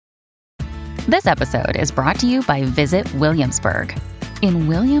This episode is brought to you by Visit Williamsburg. In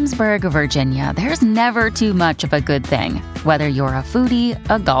Williamsburg, Virginia, there's never too much of a good thing. Whether you're a foodie,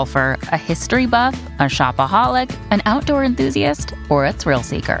 a golfer, a history buff, a shopaholic, an outdoor enthusiast, or a thrill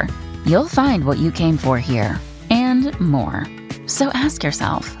seeker, you'll find what you came for here and more. So ask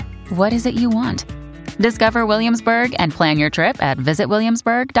yourself, what is it you want? Discover Williamsburg and plan your trip at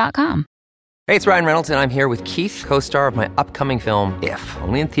visitwilliamsburg.com. Hey, it's Ryan Reynolds, and I'm here with Keith, co-star of my upcoming film, If,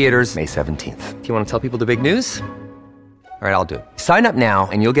 only in theaters May 17th. Do you want to tell people the big news? All right, I'll do it. Sign up now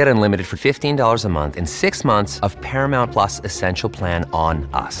and you'll get unlimited for $15 a month and 6 months of Paramount Plus Essential Plan on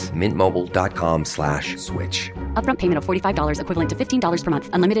us. MintMobile.com/switch. Upfront payment of $45 equivalent to $15 per month.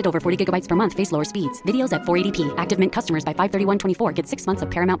 Unlimited over 40 gigabytes per month. Face lower speeds. Videos at 480p. Active Mint customers by 531.24 get 6 months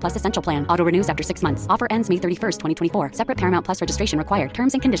of Paramount Plus Essential Plan. Auto renews after 6 months. Offer ends May 31st, 2024. Separate Paramount Plus registration required.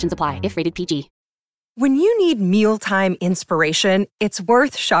 Terms and conditions apply if rated PG. When you need mealtime inspiration, it's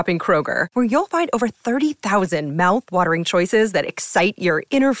worth shopping Kroger, where you'll find over 30,000 mouth-watering choices that excite your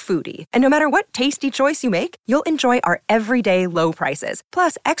inner foodie. And no matter what tasty choice you make, you'll enjoy our everyday low prices,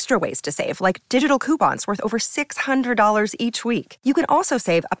 plus extra ways to save, like digital coupons worth over $600 each week. You can also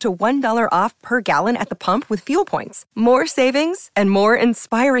save up to $1 off per gallon at the pump with fuel points. More savings and more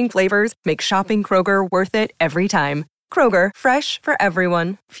inspiring flavors make shopping Kroger worth it every time. Kroger, fresh for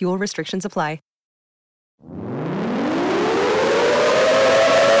everyone. Fuel restrictions apply.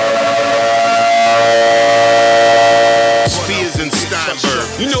 Spears and Steinberg.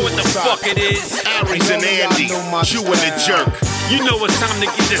 You know what the fuck it is? Aries and Andy, Jew and the Jerk. You know it's time to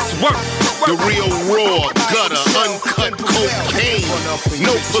get this work. The real raw, gutter, uncut cocaine.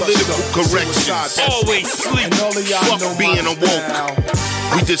 No political corrections. Always sleep. Fuck being awoke.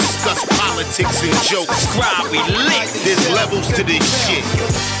 We discuss politics and jokes. Subscribe, we lit. There's levels to this shit.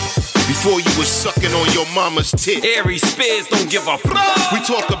 Before you was sucking on your mama's tit. Aries Spears don't give a fuck. We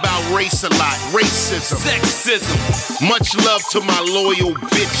talk about race a lot, racism, sexism. Much love to my loyal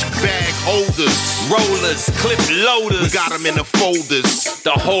bitch bag holders. Rollers, clip loaders. We got them in the folders.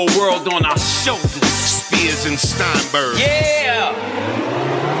 The whole world on our shoulders. Spears and Steinberg. Yeah!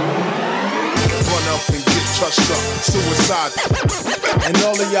 Run up and get touched up. Suicide. And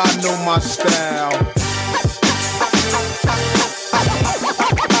all of y'all know my style.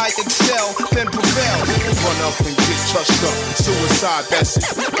 I excel, then prevail. Run up and get touched up. Suicide, that's it.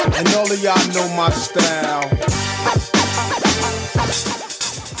 And all of y'all know my style.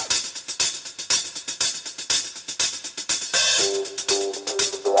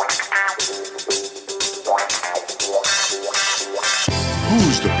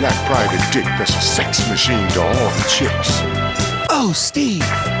 Who's the black private dick that's a sex machine to all the chicks? Oh, Steve.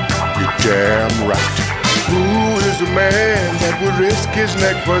 You're damn right. Who is the man that would risk his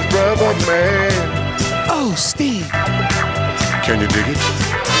neck for his brother, man? Oh, Steve. Can you dig it?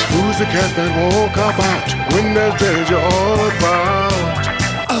 Who's the cat that won't cop out when there's danger all about?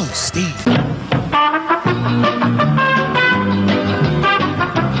 Oh, Steve.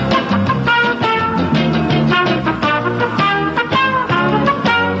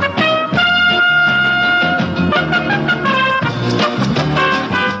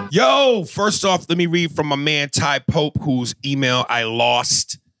 Yo, first off, let me read from my man Ty Pope, whose email I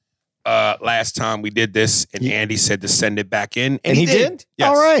lost last time we did this, and Andy said to send it back in. And he did? Yes.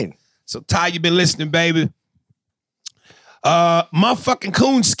 All right. So, Ty, you been listening, baby. Motherfucking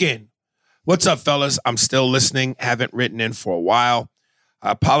Coonskin. What's up, fellas? I'm still listening. Haven't written in for a while.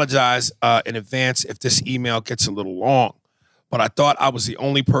 I apologize in advance if this email gets a little long, but I thought I was the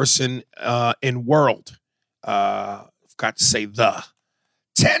only person in world, forgot to say the,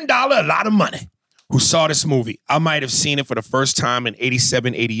 $10, a lot of money, who saw this movie. I might have seen it for the first time in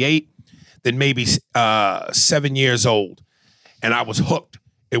 87, 88, then maybe 7 years old, and I was hooked.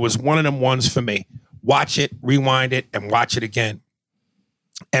 It was one of them ones for me. Watch it, rewind it, and watch it again.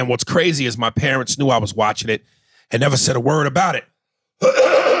 And what's crazy is my parents knew I was watching it and never said a word about it.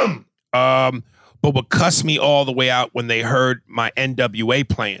 But would cuss me all the way out when they heard my NWA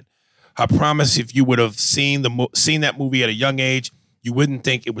playing. I promise if you would have seen that movie at a young age, you wouldn't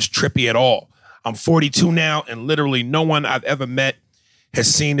think it was trippy at all. I'm 42 now, and literally no one I've ever met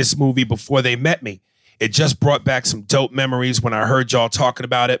has seen this movie before they met me. It just brought back some dope memories when I heard y'all talking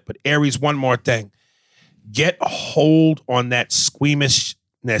about it. But Aries, one more thing. Get a hold on that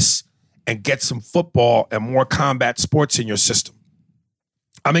squeamishness and get some football and more combat sports in your system.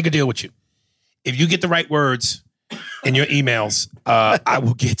 I'll make a deal with you. If you get the right words in your emails, I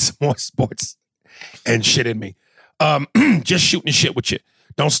will get some more sports and shit in me. Just shooting shit with you.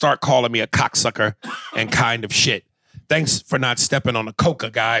 Don't start calling me a cocksucker and kind of shit. Thanks for not stepping on the coca,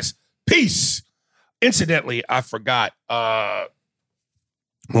 guys. Peace. Incidentally, I forgot.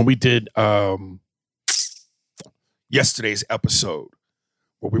 when we did yesterday's episode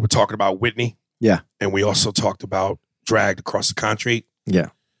where we were talking about Whitney. Yeah. And we also talked about Dragged Across the Concrete. Yeah.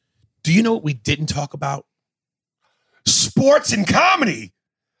 Do you know what we didn't talk about? Sports and comedy.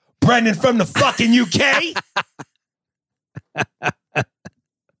 Brendan from the fucking UK. I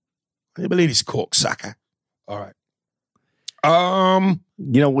believe he's cork sucker. All right.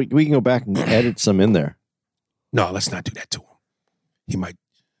 We can go back and edit some in there. No, let's not do that to him. He might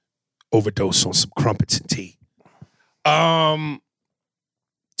overdose on some crumpets and tea.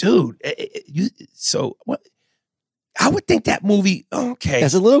 Dude, so what? I would think that movie. Okay,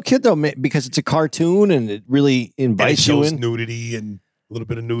 as a little kid though, because it's a cartoon and it really invites you in. Nudity and a little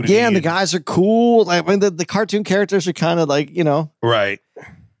bit of nudity. Yeah, and the guys are cool. Like, I mean, the cartoon characters are kind of like, right.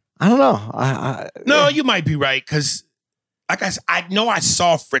 I don't know. No, you might be right because, like I know I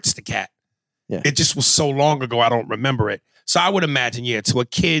saw Fritz the Cat. Yeah, it just was so long ago I don't remember it. So I would imagine, to a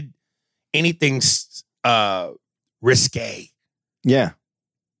kid, anything's risque. Yeah,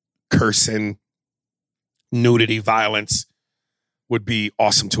 cursing, nudity, violence would be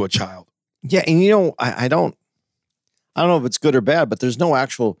awesome to a child. Yeah, and I don't know if it's good or bad, but there's no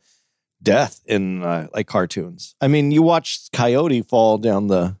actual death in like cartoons. I mean, you watch Coyote fall down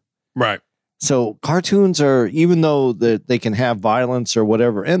the right. So cartoons are, even though they can have violence or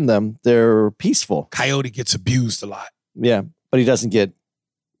whatever in them, they're peaceful. Coyote gets abused a lot. Yeah, but he doesn't get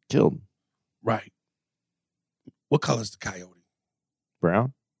killed. Right. What color is the coyote?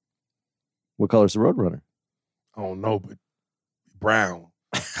 Brown. What color is the Roadrunner? I don't know, but brown.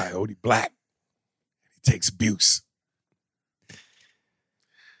 Coyote black. He takes abuse.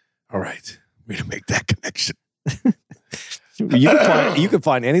 All right. Way to make that connection. You can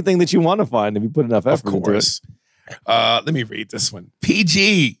find anything that you want to find if you put enough effort into it. Let me read this one.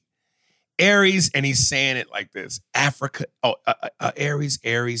 PG. Aries, and he's saying it like this. Africa. Aries,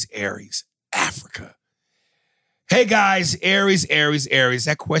 Africa. Hey guys, Aries.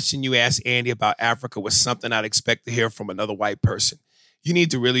 That question you asked Andy about Africa was something I'd expect to hear from another white person. You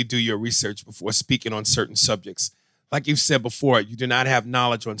need to really do your research before speaking on certain subjects. Like you've said before, you do not have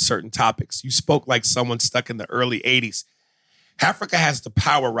knowledge on certain topics. You spoke like someone stuck in the early 80s. Africa has the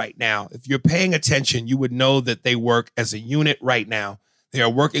power right now. If you're paying attention, you would know that they work as a unit right now. They are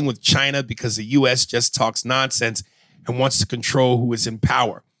working with China because the U.S. just talks nonsense and wants to control who is in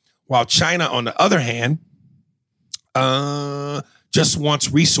power. While China, on the other hand, just wants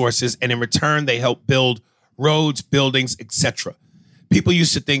resources, and in return, they help build roads, buildings, etc. People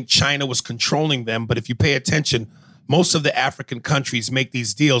used to think China was controlling them, but if you pay attention, most of the African countries make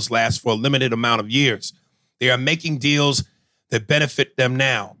these deals last for a limited amount of years. They are making deals that benefit them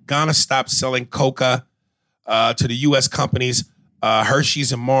now. Ghana stopped selling coca to the U.S. companies,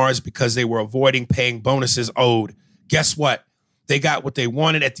 Hershey's and Mars, because they were avoiding paying bonuses owed. Guess what? They got what they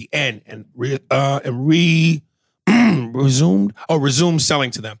wanted at the end and resumed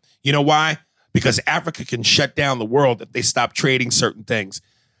selling to them. You know why? Because Africa can shut down the world if they stop trading certain things.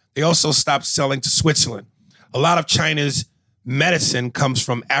 They also stopped selling to Switzerland. A lot of China's medicine comes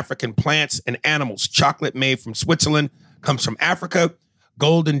from African plants and animals. Chocolate made from Switzerland comes from Africa.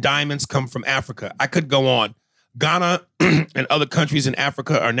 Gold and diamonds come from Africa. I could go on. Ghana and other countries in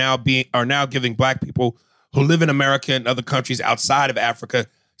Africa are now giving black people who live in America and other countries outside of Africa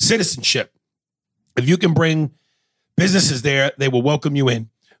citizenship. If you can bring businesses there, they will welcome you in.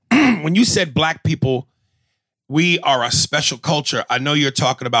 When you said black people, we are a special culture, I know you're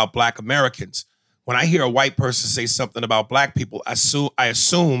talking about black Americans. When I hear a white person say something about black people, I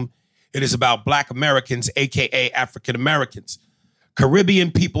assume it is about black Americans, aka African Americans.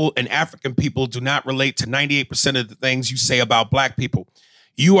 Caribbean people and African people do not relate to 98% of the things you say about black people.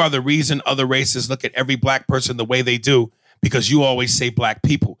 You are the reason other races look at every black person the way they do, because you always say black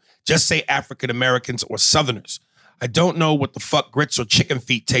people. Just say African Americans or Southerners. I don't know what the fuck grits or chicken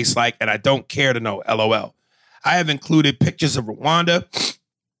feet taste like, and I don't care to know, LOL. I have included pictures of Rwanda,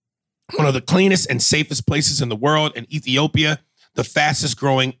 one of the cleanest and safest places in the world, and Ethiopia, the fastest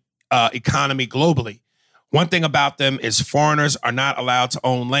growing economy globally. One thing about them is foreigners are not allowed to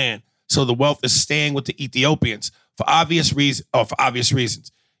own land, so the wealth is staying with the Ethiopians for obvious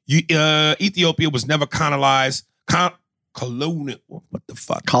reasons. Ethiopia was never colonized. Colonized, goddammit.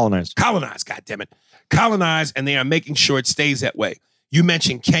 Colonized, and they are making sure it stays that way. You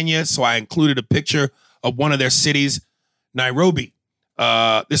mentioned Kenya, so I included a picture of one of their cities, Nairobi.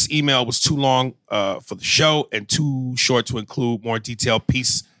 This email was too long for the show and too short to include more detailed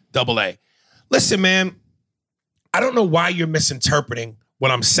piece, AA. Listen, man, I don't know why you're misinterpreting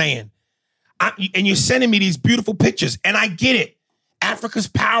what I'm saying. And you're sending me these beautiful pictures, and I get it. Africa's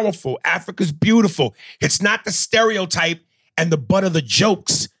powerful. Africa's beautiful. It's not the stereotype and the butt of the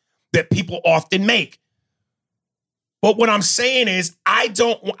jokes that people often make. But what I'm saying is, and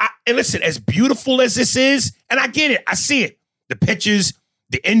listen, as beautiful as this is, and I get it, I see it, the pictures,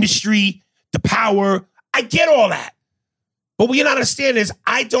 the industry, the power, I get all that. But what you're not understanding is,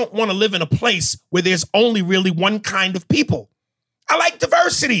 I don't want to live in a place where there's only really one kind of people. I like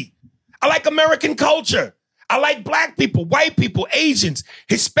diversity. I like American culture. I like black people, white people, Asians,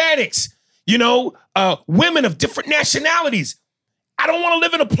 Hispanics, women of different nationalities. I don't want to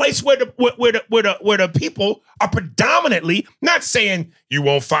live in a place where the people are predominantly, not saying you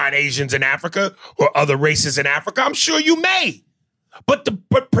won't find Asians in Africa or other races in Africa. I'm sure you may. But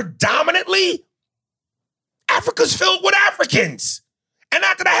predominantly, Africa's filled with Africans. And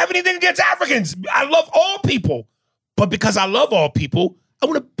not that I have anything against Africans. I love all people. But because I love all people, I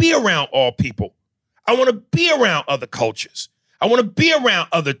want to be around all people. I want to be around other cultures. I want to be around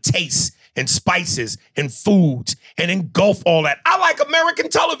other tastes and spices and foods and engulf all that. I like American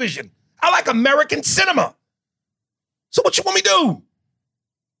television. I like American cinema. So what you want me to do?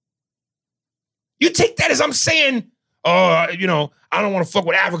 You take that as I'm saying, I don't want to fuck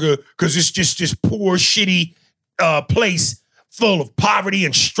with Africa because it's just this poor, shitty place full of poverty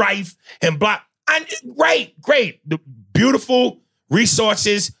and strife and blah. Great. The beautiful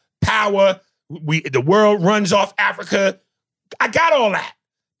resources, power. The world runs off Africa. I got all that.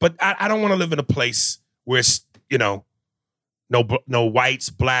 But I don't want to live in a place where it's, no whites,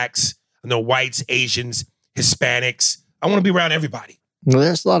 blacks, no whites, Asians, Hispanics. I want to be around everybody. Well,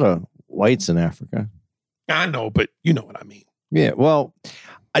 there's a lot of whites in Africa. I know, but you know what I mean. Yeah, well,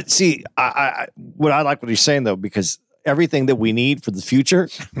 I like what you're saying, though, because everything that we need for the future,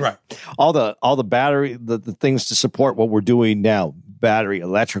 right? All the battery, the things to support what we're doing now, battery,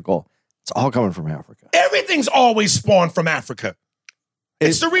 electrical, it's all coming from Africa. Everything's always spawned from Africa.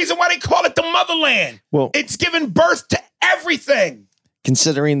 It's the reason why they call it the motherland. Well, it's given birth to everything.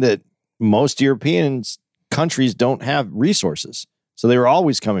 Considering that most European countries don't have resources, so they were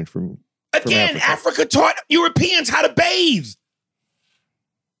always coming from Africa taught Europeans how to bathe.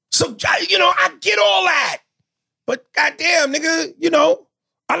 So, I get all that. But goddamn, nigga,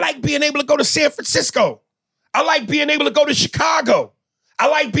 I like being able to go to San Francisco. I like being able to go to Chicago. I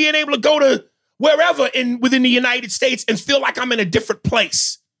like being able to go to wherever within the United States and feel like I'm in a different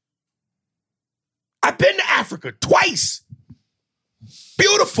place. I've been to Africa twice.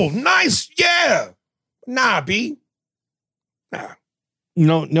 Beautiful, nice, yeah. Nah, B. Nah.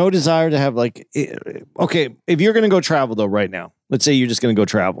 No desire to have okay, if you're going to go travel though right now, let's say you're just going to go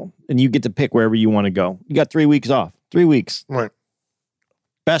travel and you get to pick wherever you want to go. You got 3 weeks off, 3 weeks. Right.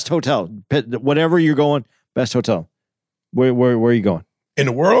 Best hotel, whatever you're going, best hotel. Where are you going? In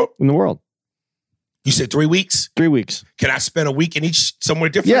the world? In the world. You said 3 weeks? 3 weeks. Can I spend a week in each somewhere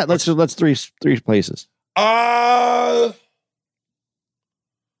different? Yeah, let's three places. I've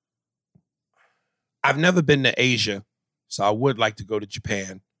never been to Asia, so I would like to go to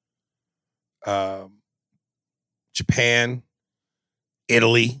Japan. Japan,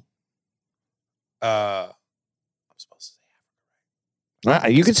 Italy. I'm supposed to say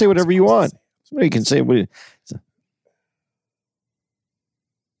Africa. You can say whatever you want. You can say what.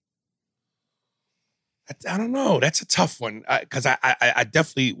 I don't know. That's a tough one because I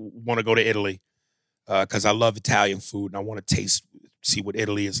definitely want to go to Italy because I love Italian food and I want to see what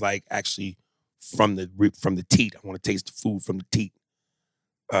Italy is like actually from the teat. I want to taste the food from the teat.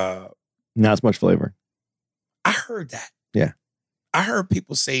 Not as much flavor. I heard that. Yeah, I heard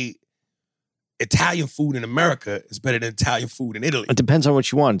people say Italian food in America is better than Italian food in Italy. It depends on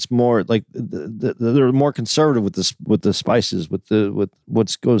what you want. It's more like they're more conservative with the spices, with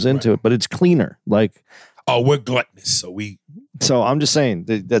what goes into it, but it's cleaner. Like, we're gluttonous, so I'm just saying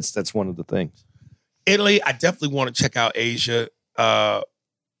that's one of the things. Italy, I definitely want to check out Asia. I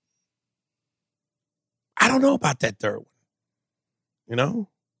don't know about that third one. I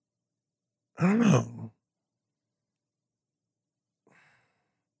don't know.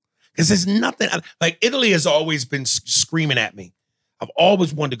 Because there's nothing, like Italy has always been screaming at me. I've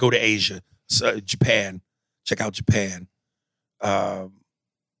always wanted to go to Asia, Japan, check out Japan. Where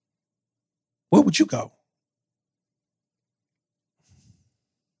would you go?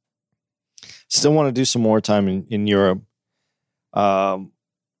 Still want to do some more time in Europe. You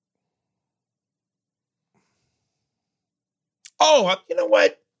know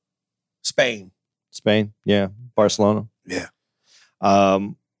what? Spain, yeah. Barcelona. Yeah.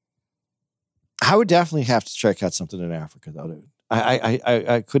 I would definitely have to check out something in Africa, though, dude.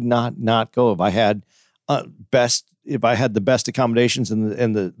 I could not go if I had the best accommodations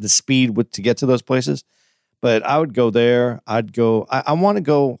and the speed to get to those places. But I would go there. I'd go. I want to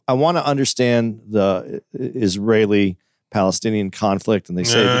go. I want to understand the Israeli Palestinian conflict, and they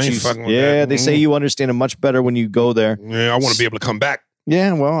say I that ain't you, fucking with that. they say you understand it much better when you go there. Yeah, I want to be able to come back.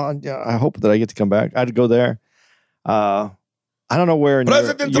 Yeah, well, I hope that I get to come back. I'd go there. I don't know where in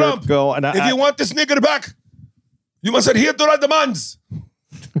President Europe Trump, go. And if you want this nigger back, you must adhere to our demands.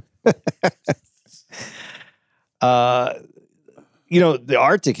 The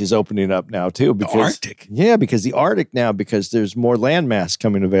Arctic is opening up now too. Because, Arctic? Yeah, because the Arctic now, because there's more landmass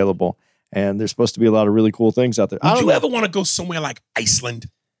coming available, and there's supposed to be a lot of really cool things out there. Would you ever want to go somewhere like Iceland?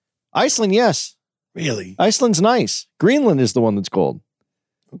 Iceland, yes. Really? Iceland's nice. Greenland is the one that's cold.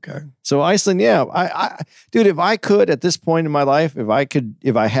 Okay. So Iceland, yeah. Dude, if I could at this point in my life, if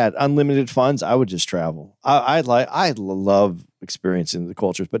I had unlimited funds, I would just travel. I love experiencing the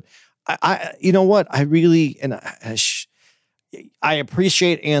cultures, but you know what? I really, and I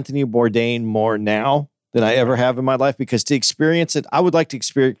appreciate Anthony Bourdain more now than I ever have in my life, because to experience it, I would like to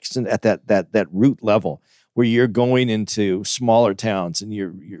experience it at that root level where you're going into smaller towns and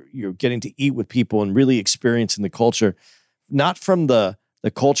you're getting to eat with people and really experiencing the culture, not from the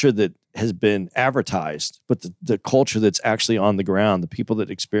culture that has been advertised, but the culture that's actually on the ground, the people that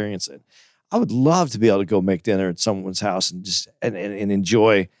experience it. I would love to be able to go make dinner at someone's house and just and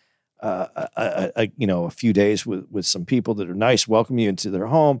enjoy a few days with some people that are nice, welcome you into their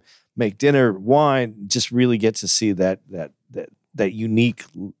home, make dinner, wine, just really get to see that unique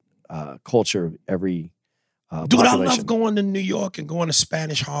culture of every Dude, population. I love going to New York and going to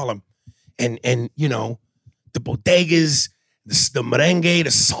Spanish Harlem, and the bodegas, the merengue, the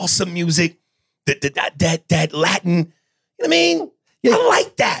salsa music, that Latin. You know what I mean? Yeah. I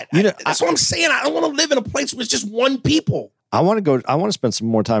like that. That's what I'm saying. I don't want to live in a place where it's just one people. I want to spend some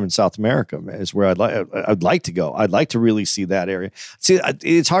more time in South America, man, is where I'd like to go. I'd like to really see that area. See,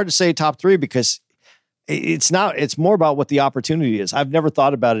 it's hard to say top three because it's more about what the opportunity is. I've never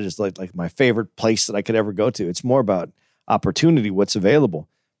thought about it as like my favorite place that I could ever go to. It's more about opportunity, what's available.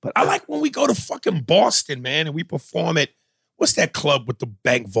 But I like when we go to fucking Boston, man, and we perform at, what's that club with the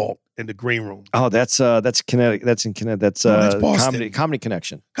bank vault in the green room? Oh, that's Connecticut. That's in Connecticut. That's Boston. Comedy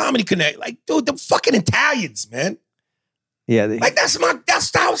Connection. Comedy Connect. Like, dude, the fucking Italians, man. Yeah, that's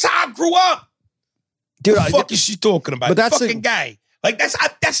how I grew up. Dude, what the fuck is she talking about? But that's fucking guy. Like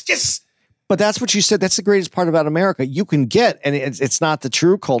that's just. But that's what you said. That's the greatest part about America. You can get, and it's not the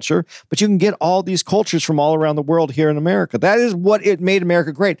true culture, but you can get all these cultures from all around the world here in America. That is what it made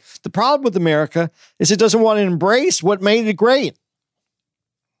America great. The problem with America is it doesn't want to embrace what made it great.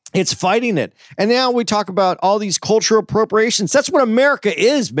 It's fighting it. And now we talk about all these cultural appropriations. That's what America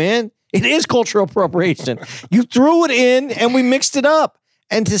is, man. It is cultural appropriation. You threw it in and we mixed it up.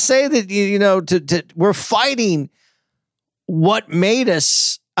 And to say that, we're fighting what made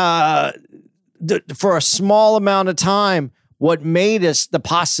us, for a small amount of time, what made us the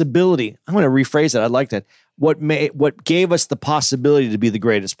possibility. I'm going to rephrase it. I like that. What gave us the possibility to be the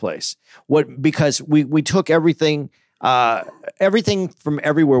greatest place. Because we took everything from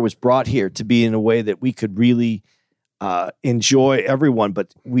everywhere was brought here to be in a way that we could really enjoy everyone,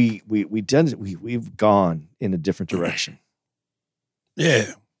 but we've gone in a different direction.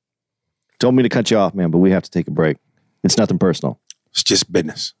 Yeah. Told me to cut you off, man, but we have to take a break. It's nothing personal. It's just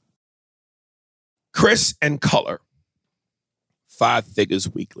business. Chris and Color. 5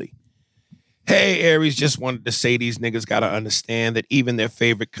 Figures Weekly. Hey, Aries, just wanted to say these niggas got to understand that even their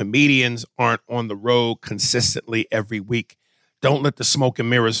favorite comedians aren't on the road consistently every week. Don't let the smoke and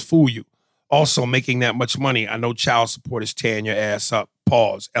mirrors fool you. Also, making that much money, I know child support is tearing your ass up.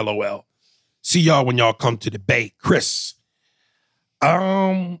 Pause. LOL. See y'all when y'all come to the Bay. Chris.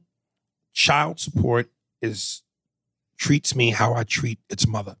 Child support treats me how I treat its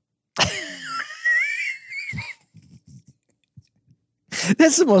mother.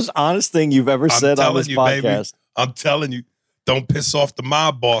 That's the most honest thing you've ever said on this podcast. Baby, I'm telling you, don't piss off the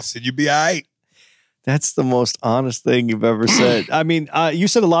mob boss and you'll be all right. That's the most honest thing you've ever said. I mean, you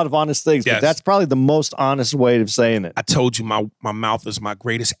said a lot of honest things, yes, but that's probably the most honest way of saying it. I told you my mouth is my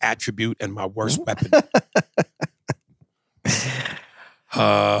greatest attribute and my worst weapon.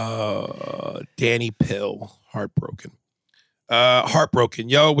 Danny Pill, heartbroken. Heartbroken.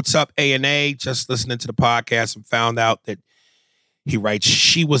 Yo, what's up, A&A? Just listening to the podcast and found out that he writes,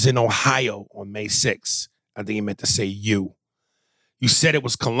 she was in Ohio on May 6th. I think he meant to say you. You said it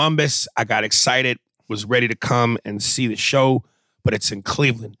was Columbus. I got excited, was ready to come and see the show, but it's in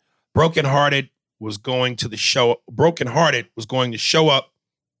Cleveland. Brokenhearted was going to show up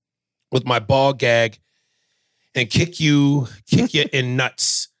with my ball gag and kick you in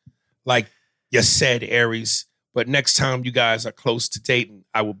nuts, like you said, Aries. But next time you guys are close to dating,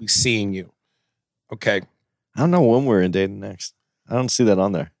 I will be seeing you. Okay. I don't know when we're in dating next. I don't see that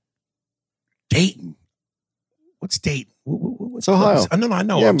on there. Dating? What's dating? It's Ohio. No, I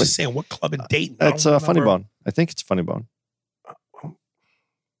know. Yeah, I'm but- just saying, what club in Dayton? That's Funny Bone. I think it's Funny Bone.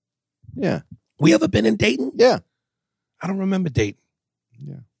 Yeah. We ever been in Dayton? Yeah. I don't remember Dayton.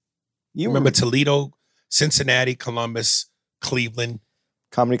 Yeah. You remember Toledo, Cincinnati, Columbus, Cleveland.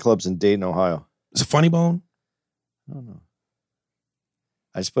 Comedy clubs in Dayton, Ohio. Is it Funny Bone? I don't know.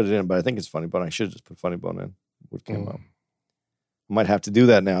 I just put it in, but I think it's Funny Bone. I should have just put Funny Bone in. What came up? I might have to do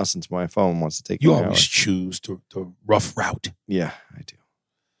that now since my phone wants to take You me an always hour. choose the rough route. Yeah, I do.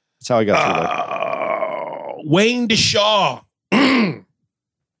 That's how I got through that. Wayne DeShaw,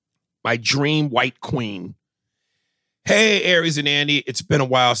 my dream white queen. Hey, Aries and Andy, it's been a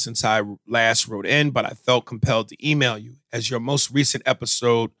while since I last wrote in, but I felt compelled to email you as your most recent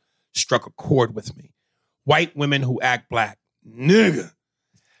episode struck a chord with me. White women who act black. Nigga.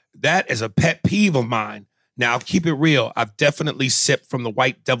 That is a pet peeve of mine. Now, keep it real. I've definitely sipped from the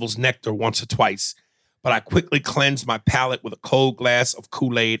white devil's nectar once or twice, but I quickly cleansed my palate with a cold glass of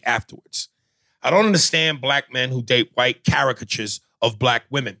Kool-Aid afterwards. I don't understand black men who date white caricatures of black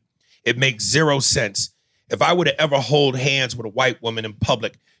women. It makes zero sense. If I were to ever hold hands with a white woman in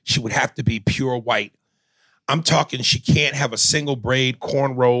public, she would have to be pure white. I'm talking she can't have a single braid,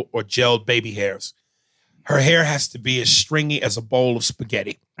 cornrow, or gelled baby hairs. Her hair has to be as stringy as a bowl of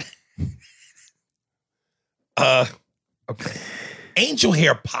spaghetti. Okay. Angel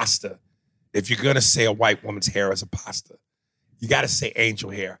hair pasta. If you're going to say a white woman's hair is a pasta, you got to say angel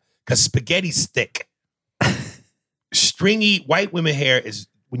hair because spaghetti's thick. Stringy white women hair is,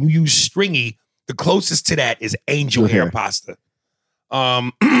 when you use stringy, the closest to that is angel hair pasta.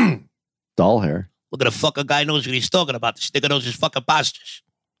 Doll hair. Look at the fucker guy knows what he's talking about. The nigga knows his fucking pastas.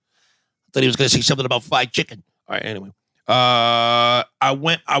 I thought he was going to say something about fried chicken. All right, anyway. I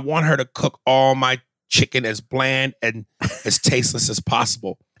want her to cook all my chicken as bland and as tasteless as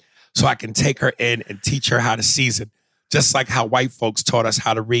possible so I can take her in and teach her how to season, just like how white folks taught us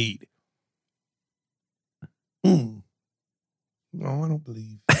how to read. No, I don't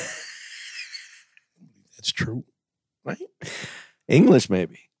believe that's true, right? English,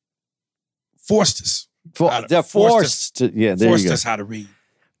 maybe. Forced us. Forced to, yeah, there forced you go. us how to read.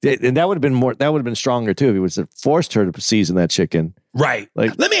 And that would have been more. That would have been stronger too if he was forced her to season that chicken. Right.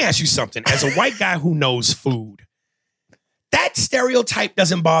 Like, let me ask you something. As a white guy who knows food, that stereotype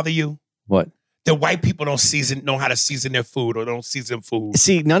doesn't bother you? What? That white people don't know how to season their food or don't season food.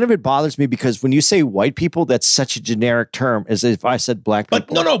 See, none of it bothers me because when you say white people, that's such a generic term as if I said black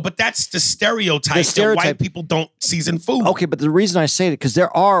people. But but that's the stereotype that white people don't season food. Okay, but the reason I say it because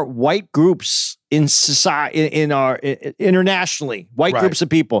there are white groups in society, internationally, white groups of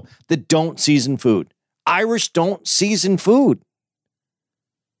people that don't season food. Irish don't season food.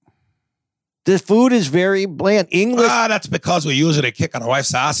 The food is very bland. English. That's because we usually kick our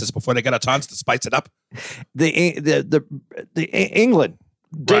wife's asses before they get a chance to spice it up. The England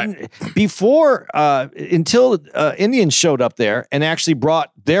didn't before until Indians showed up there and actually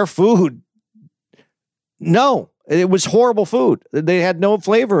brought their food. No, it was horrible food. They had no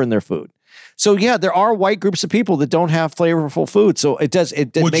flavor in their food. So yeah, there are white groups of people that don't have flavorful food. So it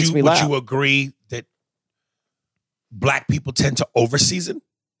makes me laugh. Would you agree that black people tend to overseason?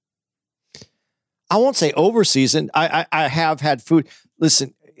 I won't say overseasoned. I have had food.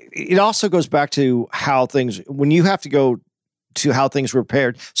 Listen, it also goes back to how things, when you have to go to how things were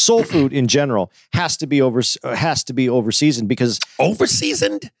prepared, soul food in general has to be overseasoned because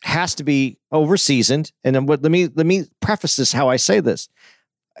overseasoned has to be overseasoned. And then let me preface this how I say this.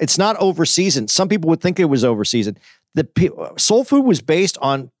 It's not overseasoned. Some people would think it was overseasoned. Soul food was based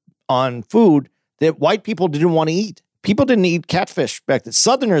on food that white people didn't want to eat. People didn't eat catfish back then.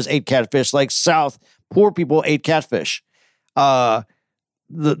 Southerners ate catfish, like South poor people ate catfish. What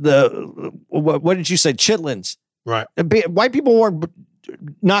did you say? Chitlins. Right. White people weren't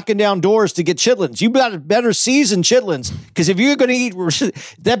knocking down doors to get chitlins. You got better season chitlins because if you're going to eat,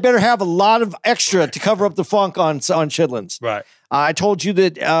 that better have a lot of extra to cover up the funk on chitlins. Right. I told you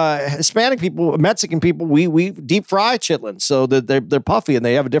that Hispanic people, Mexican people, we deep fry chitlins so that they're puffy and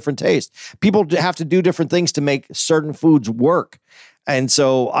they have a different taste. People have to do different things to make certain foods work. And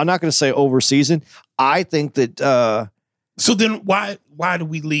so I'm not going to say over seasoned. I think that. So then why do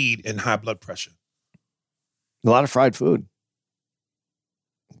we lead in high blood pressure? A lot of fried food.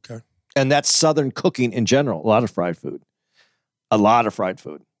 Okay. And that's Southern cooking in general. A lot of fried food. A lot of fried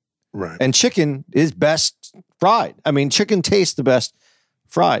food. Right. And chicken is best fried. I mean, chicken tastes the best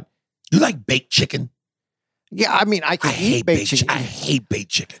fried. You like baked chicken? Yeah, I mean, I hate baked chicken. I hate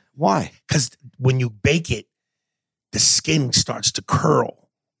baked chicken. Why? Because when you bake it, the skin starts to curl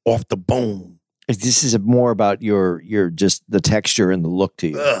off the bone. This is more about your just the texture and the look to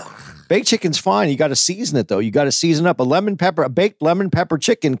you. Ugh. Baked chicken's fine. You got to season it though. You got to season up a baked lemon pepper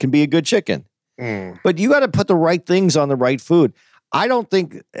chicken can be a good chicken. But you got to put the right things on the right food. I don't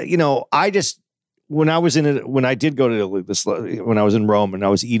think, when I was in it, when I did go to Italy, when I was in Rome and I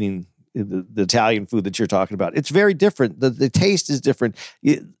was eating the Italian food that you're talking about, it's very different. The taste is different.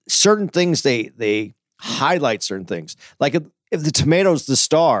 Certain things, they highlight certain things. Like if the tomato's the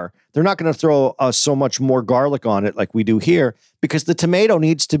star, they're not going to throw so much more garlic on it like we do here because the tomato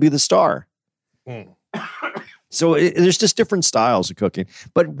needs to be the star. So there's just different styles of cooking.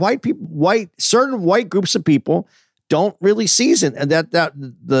 But certain white groups of people don't really season, and that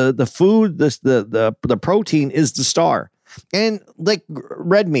the food, the protein is the star. And like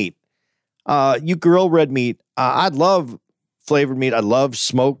red meat, you grill red meat. I love flavored meat. I love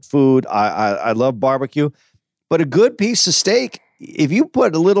smoked food. I love barbecue. But a good piece of steak, if you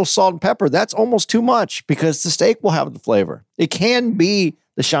put a little salt and pepper, that's almost too much because the steak will have the flavor. It can be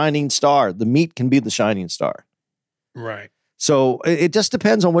the shining star. The meat can be the shining star. Right. So it just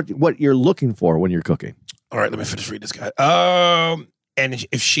depends on what you're looking for when you're cooking. All right, let me finish reading this guy. And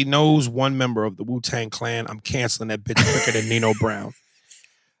if she knows one member of the Wu-Tang Clan, I'm canceling that bitch quicker than Nino Brown.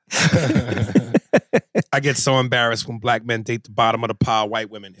 I get so embarrassed when black men date the bottom of the pile white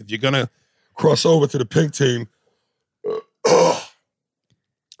women. If you're going to cross over to the pink team,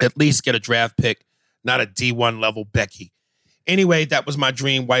 at least get a draft pick, not a D1 level Becky. Anyway, that was my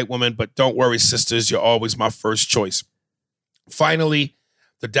dream white woman, but don't worry, sisters, you're always my first choice. Finally,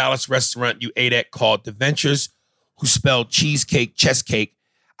 the Dallas restaurant you ate at called The Ventures, who spelled cheesecake, chess cake.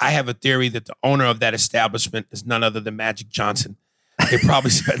 I have a theory that the owner of that establishment is none other than Magic Johnson. They probably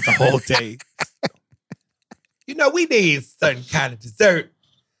spent the whole day. We need certain kind of dessert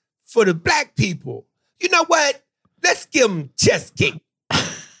for the black people. You know what? Let's give them chess cake.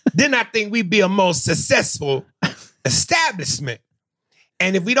 Then I think we'd be a more successful establishment.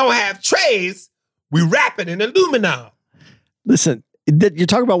 And if we don't have trays, we wrap it in aluminum. Listen, you're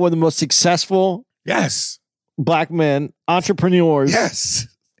talking about one of the most successful black men, entrepreneurs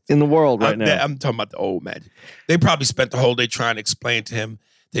in the world right now. I'm talking about the old Magic. They probably spent the whole day trying to explain to him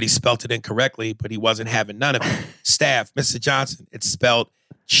that he spelt it incorrectly, but he wasn't having none of it. Staff, Mr. Johnson, it's spelled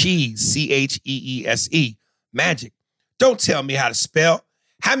cheese, Cheese, Magic. Don't tell me how to spell.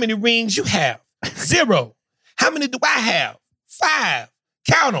 How many rings you have? 0. How many do I have? 5.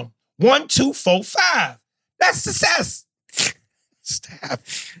 Count them. 1, 2, 4, 5. That's success.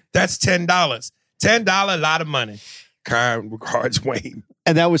 Staff. That's $10. $10, a lot of money. Kind regards, Wayne.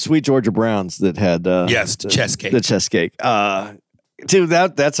 And that was Sweet Georgia Brown's that had the chess cake. The chess cake. Dude,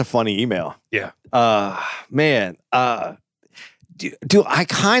 that's a funny email. Yeah. Man. Do I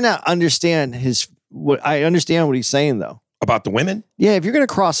kind of understand what he's saying though. About the women? Yeah, if you're going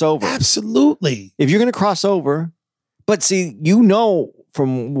to cross over. Absolutely. If you're going to cross over, but see,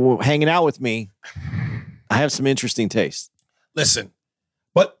 from hanging out with me, I have some interesting taste. Listen,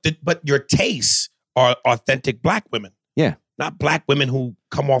 but your tastes are authentic black women. Yeah. Not black women who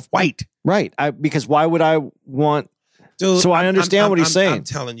come off white. Right. Because why would I want... Dude, so I understand what he's saying. I'm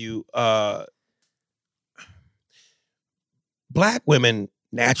telling you, black women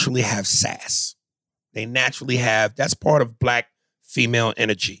naturally have sass. They naturally have, that's part of black female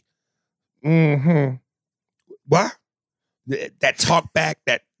energy. Mm-hmm. What? That talk back,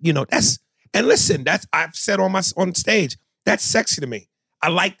 that's, and listen, I've said on stage, that's sexy to me. I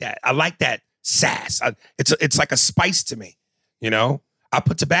like that. I like that sass. It's like a spice to me, I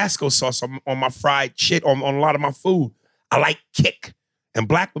put Tabasco sauce on my fried shit, on a lot of my food. I like kick. And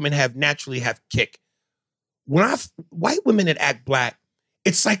black women naturally have kick. White women that act black,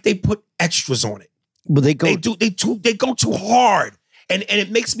 it's like they put extras on it. But they go too hard, and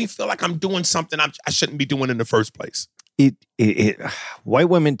it makes me feel like I'm doing something I shouldn't be doing in the first place. White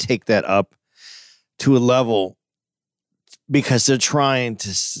women take that up to a level because they're trying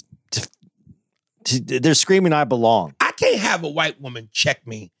to they're screaming, "I belong." I can't have a white woman check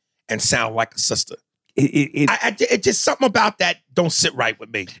me and sound like a sister. It's just something about that don't sit right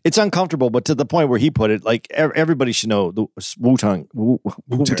with me. It's uncomfortable, but to the point where he put it, like everybody should know the Wu-Tang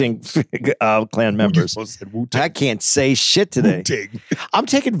Clan members. I can't say shit today. Wu-Tang. I'm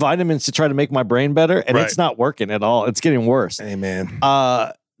taking vitamins to try to make my brain better, and it's not working at all. It's getting worse. Hey, man.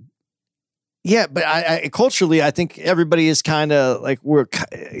 Yeah, but I culturally, I think everybody is kind of like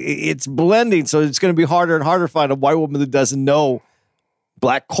it's blending, so it's going to be harder and harder to find a white woman that doesn't know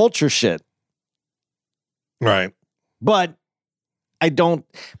black culture shit. Right. But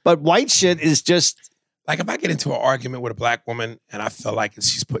white shit is just... Like if I get into an argument with a black woman and I feel like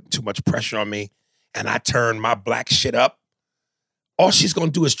she's putting too much pressure on me and I turn my black shit up, all she's going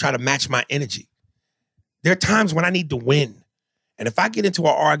to do is try to match my energy. there are times when I need to win. And if I get into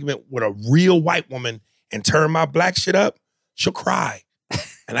an argument with a real white woman and turn my black shit up, she'll cry.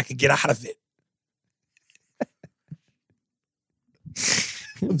 And I can get out of it.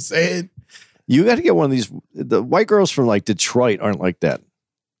 You know what I'm saying? You got to get one of these. The white girls from like Detroit aren't like that.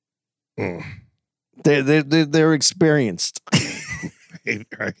 Mm. They're experienced.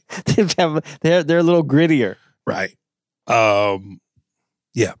 Right. They're a little grittier. Right.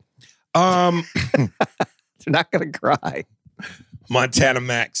 Yeah. They're not gonna cry. Montana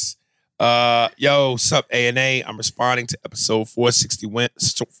Max. Yo, sup A&A. I'm responding to episode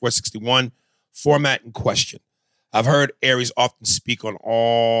 461. Format in question. I've heard Aries often speak on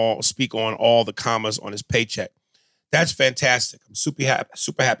all the commas on his paycheck. That's fantastic. I'm super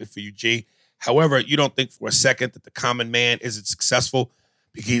happy for you, G. However, you don't think for a second that the common man isn't successful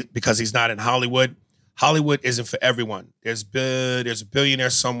because he's not in Hollywood. Hollywood isn't for everyone. There's a billionaire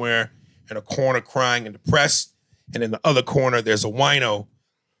somewhere in a corner crying and depressed, and in the other corner there's a wino.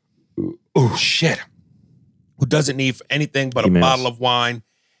 Oh shit! Who doesn't need for anything but a bottle of wine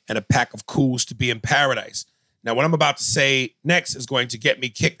and a pack of Cools to be in paradise. Now, what I'm about to say next is going to get me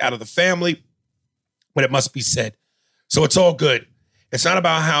kicked out of the family, but it must be said. So it's all good. It's not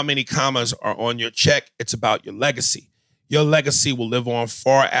about how many commas are on your check. It's about your legacy. Your legacy will live on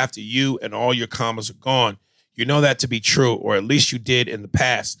far after you and all your commas are gone. You know that to be true, or at least you did in the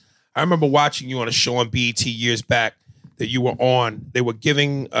past. I remember watching you on a show on BET years back that you were on. They were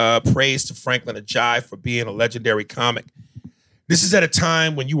giving praise to Franklin Ajaye for being a legendary comic. This is at a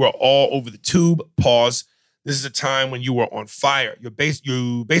time when you were all over the tube. Pause. This is a time when you were on fire.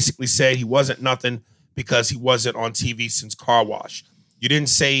 You basically said he wasn't nothing because he wasn't on TV since Car Wash. You didn't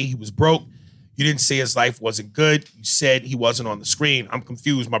say he was broke. You didn't say his life wasn't good. You said he wasn't on the screen. I'm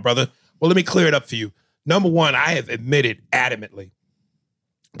confused, my brother. Well, let me clear it up for you. Number one, I have admitted adamantly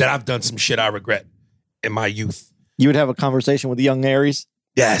that I've done some shit I regret in my youth. You would have a conversation with the young Aries?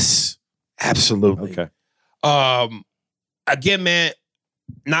 Yes, absolutely. Okay. Again, man,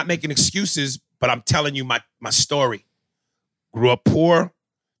 not making excuses, but I'm telling you my story. Grew up poor,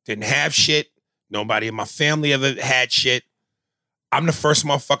 didn't have shit. Nobody in my family ever had shit. I'm the first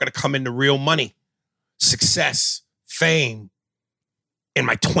motherfucker to come into real money, success, fame in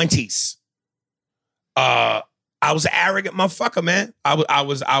my 20s. I was an arrogant motherfucker, man. I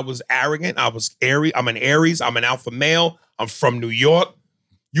was arrogant. I was Aries. I'm an Aries. I'm an alpha male. I'm from New York.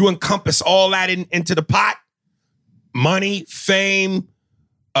 You encompass all that into the pot. Money, fame,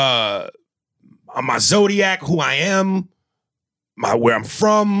 my zodiac, who I am, where I'm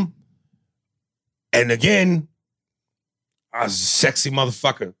from. And again, I was a sexy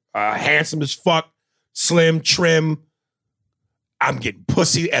motherfucker. Handsome as fuck, slim, trim. I'm getting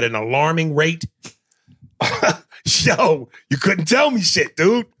pussy at an alarming rate. Yo, you couldn't tell me shit,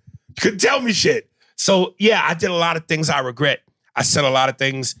 dude. You couldn't tell me shit. So, yeah, I did a lot of things I regret. I said a lot of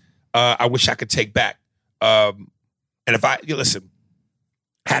things I wish I could take back. And listen,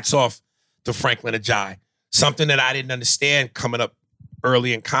 hats off to Franklin Ajaye. Something that I didn't understand coming up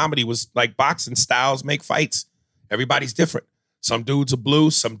early in comedy was like boxing styles make fights. Everybody's different. Some dudes are blue.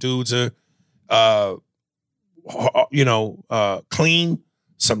 Some dudes are, clean.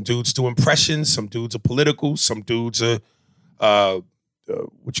 Some dudes do impressions. Some dudes are political. Some dudes are,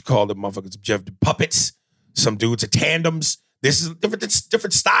 what you call them motherfuckers, puppets. Some dudes are tandems. This is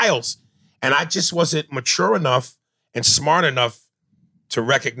different styles. And I just wasn't mature enough and smart enough to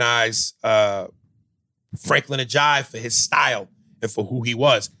recognize Franklin Ajaye for his style and for who he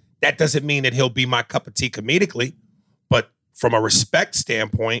was. That doesn't mean that he'll be my cup of tea comedically, but from a respect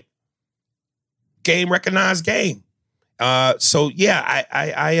standpoint, game recognized game. So yeah,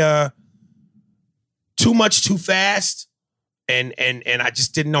 I too much too fast, and I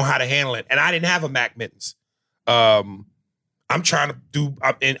just didn't know how to handle it, and I didn't have a Mac Mittens. I'm trying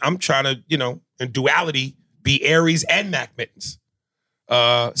to in duality be Aries and Mac Mittens.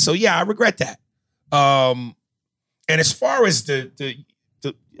 So yeah, I regret that. And as far as the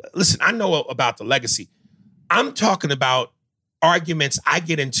listen, I know about the legacy. I'm talking about arguments I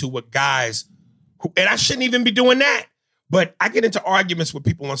get into with guys who, and I shouldn't even be doing that, but I get into arguments with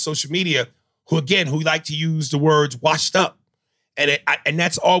people on social media who like to use the words washed up. And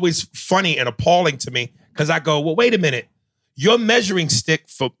that's always funny and appalling to me because I go, well, wait a minute. Your measuring stick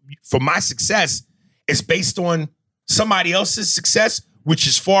for my success is based on somebody else's success, which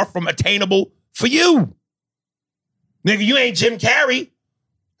is far from attainable for you. Nigga, you ain't Jim Carrey.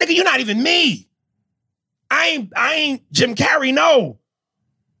 Nigga, you're not even me. I ain't Jim Carrey, no.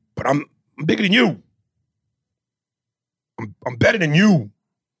 But I'm bigger than you. I'm better than you.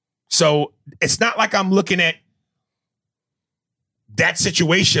 So it's not like I'm looking at that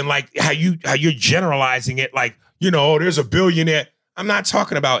situation, like how you're generalizing it, like, there's a billionaire. I'm not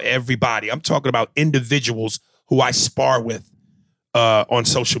talking about everybody. I'm talking about individuals who I spar with on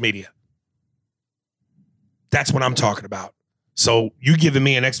social media. That's what I'm talking about. So you giving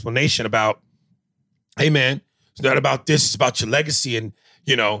me an explanation about, hey man, it's not about this, it's about your legacy, and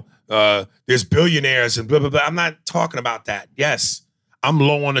there's billionaires and blah blah blah. I'm not talking about that. Yes, I'm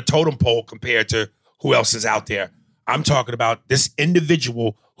low on the totem pole compared to who else is out there. I'm talking about this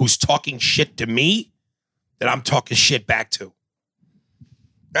individual who's talking shit to me that I'm talking shit back to.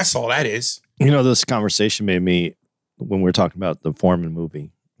 That's all that is. This conversation made me, when we're talking about the Foreman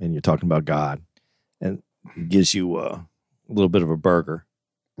movie and you're talking about God, and it gives you a little bit of a burger.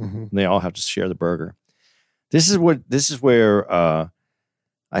 Mm-hmm. And they all have to share the burger. This is where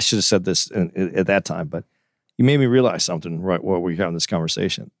I should have said this at that time, but you made me realize something right while we were having this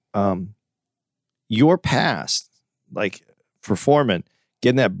conversation. Your past, like for Foreman,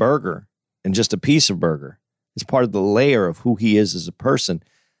 getting that burger and just a piece of burger is part of the layer of who he is as a person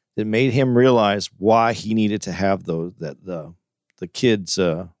that made him realize why he needed to have the kids,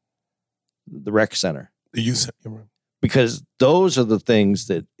 the rec center. The youth center. Because those are the things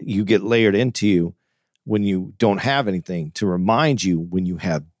that you get layered into you when you don't have anything, to remind you when you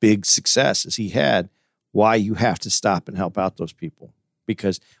have big success, as he had, why you have to stop and help out those people.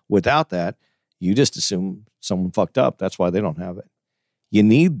 Because without that, you just assume someone fucked up. That's why they don't have it. You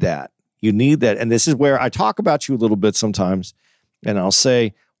need that. You need that. And this is where I talk about you a little bit sometimes. And I'll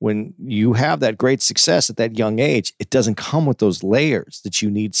say, when you have that great success at that young age, it doesn't come with those layers that you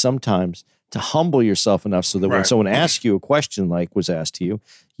need sometimes to humble yourself enough so that when someone asks you a question like was asked to you,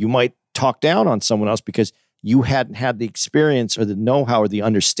 you might talk down on someone else because you hadn't had the experience or the know-how or the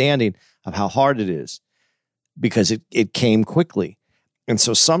understanding of how hard it is, because it came quickly. And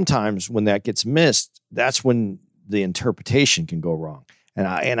so sometimes when that gets missed, that's when the interpretation can go wrong. And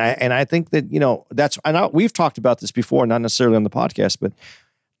I think that, we've talked about this before, not necessarily on the podcast, but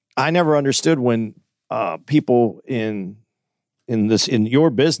I never understood when people in your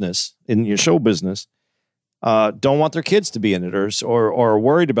business, in your show business, don't want their kids to be in it or are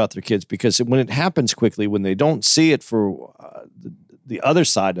worried about their kids, because when it happens quickly, when they don't see it for the other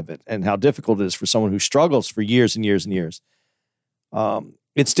side of it and how difficult it is for someone who struggles for years and years and years,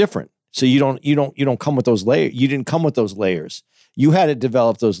 it's different. So you don't come with those layers. You didn't come with those layers. You had to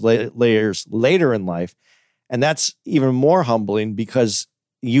develop those layers later in life, and that's even more humbling because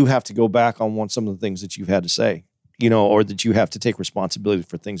you have to go back on some of the things that you've had to say, or that you have to take responsibility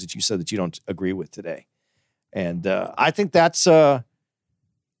for things that you said that you don't agree with today. And I think that's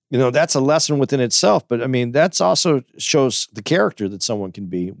that's a lesson within itself. But I mean, that's also shows the character that someone can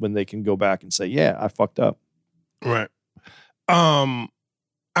be when they can go back and say, "Yeah, I fucked up." Right. I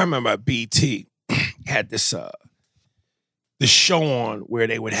remember BT had this show on where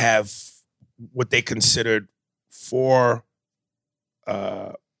they would have what they considered 4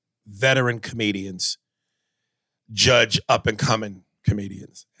 veteran comedians judge up and coming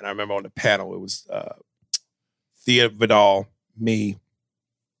comedians. And I remember on the panel, it was Thea Vidal, me,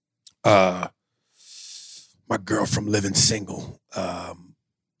 my girl from Living Single,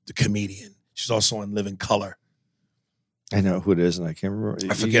 the comedian. She's also in Living Color. I know who it is, and I can't remember.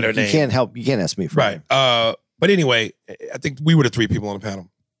 I forget her name. You can't ask me for right. But anyway, I think we were the 3 people on the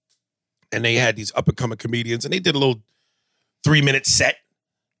panel. And they had these up-and-coming comedians, and they did a little 3-minute set.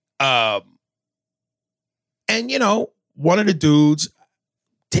 And, one of the dudes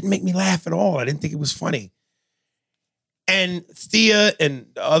didn't make me laugh at all. I didn't think it was funny. And Thea and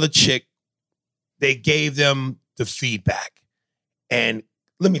the other chick, they gave them the feedback. And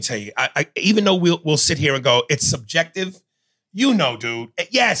let me tell you, I even though we'll sit here and go, it's subjective, dude.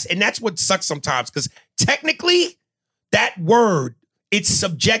 Yes, and that's what sucks sometimes, because technically, that word, it's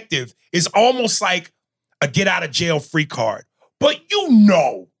subjective, is almost like a get out of jail free card. But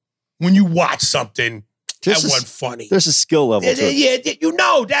when you watch something, that wasn't funny. There's a skill level to it. Yeah,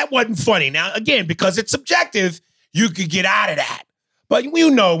 that wasn't funny. Now, again, because it's subjective, you could get out of that. But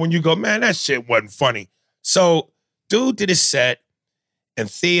when you go, man, that shit wasn't funny. So, dude did his set, and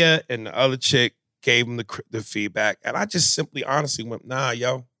Thea and the other chick gave him the feedback. And I just simply, honestly went, nah,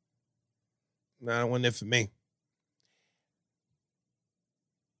 that wasn't it for me.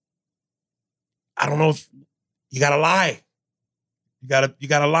 I don't know if you gotta lie. You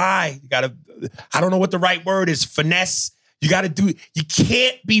gotta lie. I don't know what the right word is. Finesse. You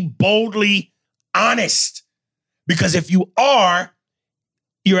can't be boldly honest. Because if you are,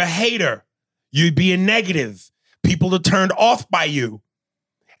 you're a hater. You're being negative. People are turned off by you.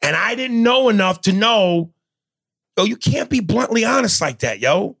 And I didn't know enough to know, you can't be bluntly honest like that,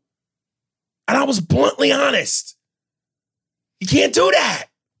 yo. And I was bluntly honest. You can't do that.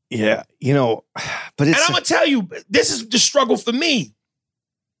 Yeah, but it's. And I'm going to tell you, this is the struggle for me.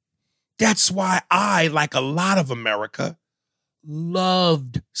 That's why I, like a lot of America,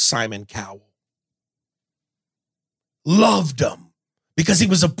 loved Simon Cowell. Loved him because he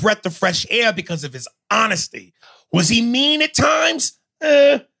was a breath of fresh air because of his honesty. Was he mean at times?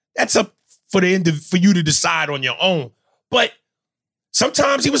 That's up for you to decide on your own. But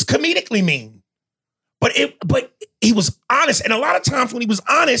sometimes he was comedically mean. But he was honest. And a lot of times when he was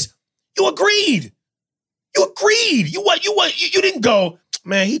honest, you agreed. You didn't go,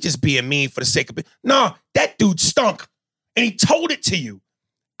 man, he just being mean for the sake of it. No, that dude stunk. And he told it to you.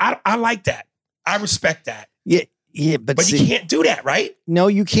 I like that. I respect that. Yeah, but you can't do that, right? No,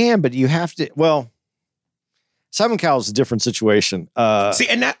 you can, but you have to. Well, Simon Cowell's a different situation.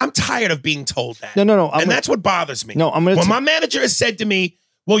 And I'm tired of being told that. No. That's what bothers me. No, when my manager has said to me,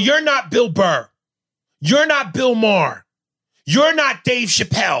 well, you're not Bill Burr. You're not Bill Maher. You're not Dave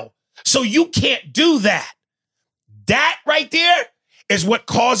Chappelle. So you can't do that. That right there is what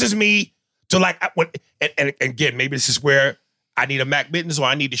causes me to and again, maybe this is where I need a Mac Mittens or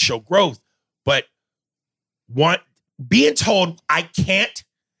I need to show growth. But being told I can't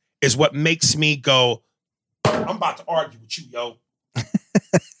is what makes me go, I'm about to argue with you, yo.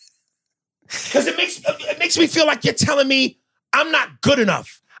 Because it makes me feel like you're telling me I'm not good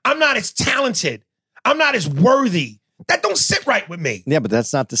enough. I'm not as talented. I'm not as worthy. That don't sit right with me. Yeah, but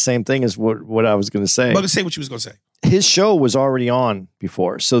that's not the same thing as what I was going to say. But say what you was going to say. His show was already on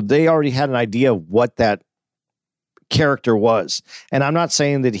before, so they already had an idea of what that character was. And I'm not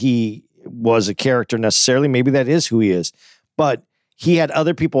saying that he was a character necessarily. Maybe that is who he is. But he had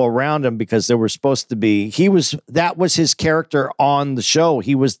other people around him because there were supposed to be, that was his character on the show.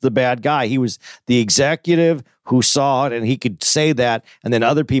 He was the bad guy. He was the executive who saw it and he could say that. And then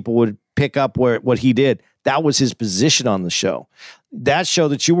other people would pick up what he did. That was his position on the show. That show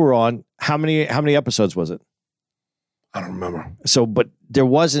that you were on, how many episodes was it? I don't remember. So, but there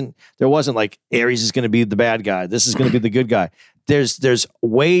wasn't like Aries is going to be the bad guy. This is going to be the good guy. There's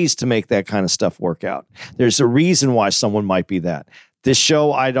ways to make that kind of stuff work out. There's a reason why someone might be that. This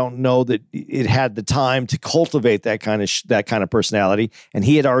show, I don't know that it had the time to cultivate that kind of personality, and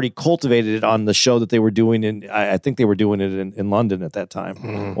he had already cultivated it on the show that they were doing I think they were doing it in London at that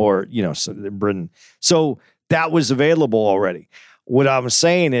time, or so in Britain. So that was available already. What I'm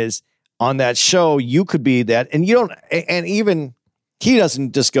saying is, on that show, you could be that, and you don't, and even he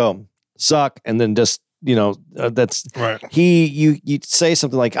doesn't just go suck and then just that's right. You say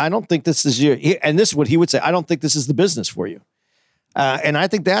something like, I don't think this is your, and this is what he would say. I don't think this is the business for you. And I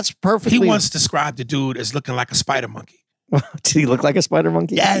think that's perfectly. He once described the dude as looking like a spider monkey. Did he look like a spider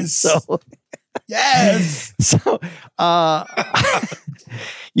monkey? Yes. So, yes. So, but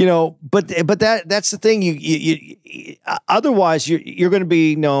that's the thing. You otherwise you're going to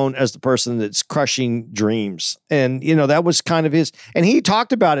be known as the person that's crushing dreams, and that was kind of his. And he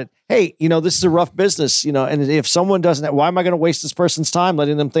talked about it. Hey, this is a rough business, and if someone doesn't, why am I going to waste this person's time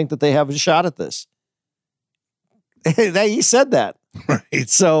letting them think that they have a shot at this? He said that. Right.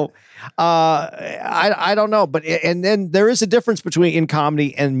 So I don't know, but and then there is a difference in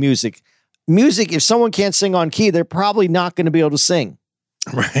comedy and music. Music, if someone can't sing on key, they're probably not going to be able to sing.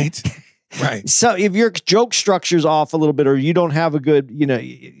 Right. Right. So if your joke structure's off a little bit, or you don't have a good, you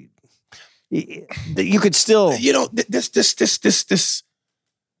could still,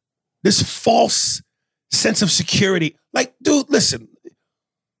 this false sense of security. Like, dude, listen.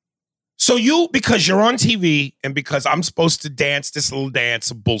 So because you're on TV and because I'm supposed to dance this little dance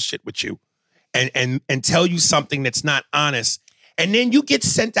of bullshit with you and tell you something that's not honest, and then you get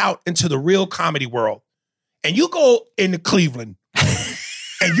sent out into the real comedy world and you go into Cleveland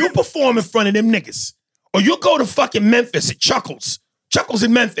and you perform in front of them niggas, or you go to fucking Memphis at Chuckles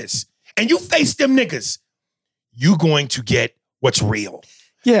in Memphis, and you face them niggas, you going to get what's real.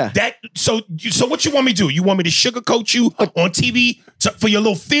 Yeah. So what you want me to do? You want me to sugarcoat you on TV for your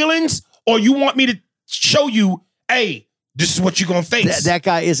little feelings? Or you want me to show you, hey, this is what you're going to face? That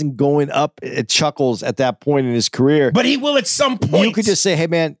guy isn't going up at Chuckles at that point in his careir. But he will at some point. You could just say, hey,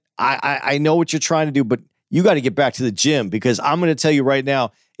 man, I know what you're trying to do, but you got to get back to the gym, because I'm going to tell you right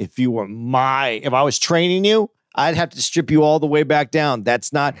now, if I was training you, I'd have to strip you all the way back down.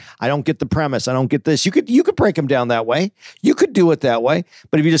 I don't get the premise. I don't get this. You could break him down that way. You could do it that way.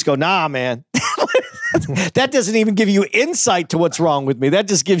 But if you just go, nah, man, that doesn't even give you insight to what's wrong with me. That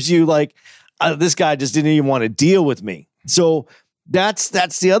just gives you like, this guy just didn't even want to deal with me. So that's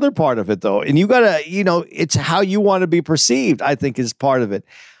the other part of it, though. And you gotta, it's how you want to be perceived, I think, is part of it.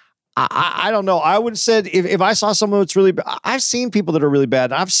 I don't know. I would have said, if I saw someone that's really bad, I've seen people that are really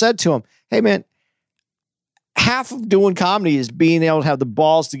bad, and I've said to them, hey, man, half of doing comedy is being able to have the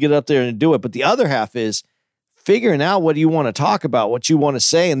balls to get up there and do it. But the other half is figuring out what you want to talk about, what you want to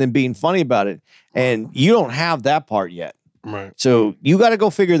say, and then being funny about it. And you don't have that part yet. Right. So you got to go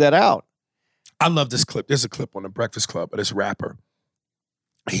figure that out. I love this clip. There's a clip on the Breakfast Club of this rapper.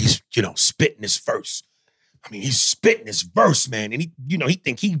 He's, spitting his verse. I mean, he's spitting his verse, man. And he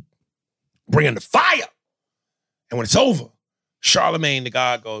think he bringing the fire. And when it's over, Charlemagne, the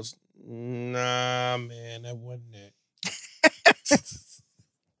guy, goes, nah, man, that wasn't it.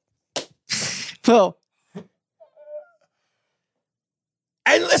 Well,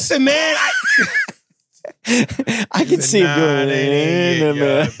 and listen, man, I can see him doing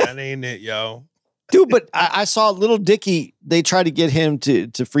it. That ain't it, yo. Dude, but I saw Little Dicky. They tried to get him to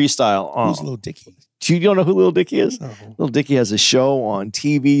freestyle. Who's Little Dicky? You don't know who Little Dicky is? No. Little Dicky has a show on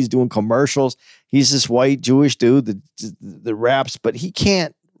TV. He's doing commercials. He's this white Jewish dude that raps, but he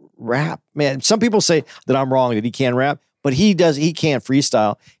can't rap. Man, some people say that I'm wrong, that he can't rap, but he can't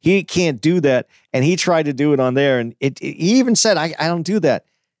freestyle. He can't do that. And he tried to do it on there. And he even said, I don't do that.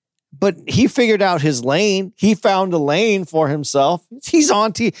 But he figured out his lane. He found a lane for himself. He's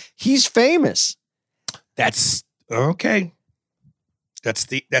on TV. He's famous. That's okay. That's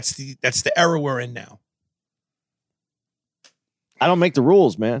the era we're in now. I don't make the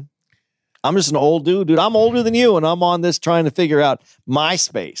rules, man. I'm just an old dude. Dude, I'm older than you, and I'm on this trying to figure out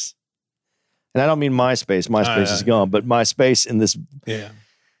MySpace. And I don't mean MySpace. MySpace is gone, but MySpace in this. Yeah.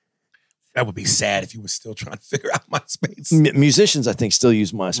 That would be sad if you were still trying to figure out MySpace. Musicians, I think, still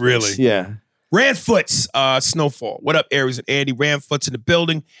use MySpace. Really? Yeah. Randfoot's Snowfall. What up, Aries and Andy? Randfoot's in the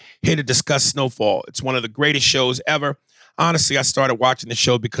building, here to discuss Snowfall. It's one of the greatest shows ever. Honestly, I started watching the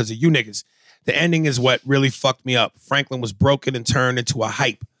show because of you niggas. The ending is what really fucked me up. Franklin was broken and turned into a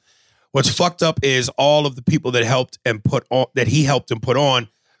hype. What's fucked up is all of the people that he helped and put on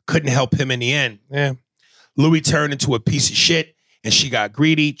couldn't help him in the end. Yeah. Louis turned into a piece of shit and she got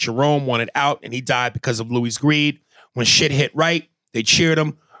greedy. Jerome wanted out and he died because of Louis' greed. When shit hit right, they cheered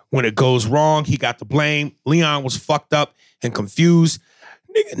him. When it goes wrong, he got the blame. Leon was fucked up and confused.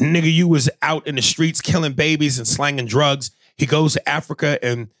 Nigga, you was out in the streets killing babies and slanging drugs. He goes to Africa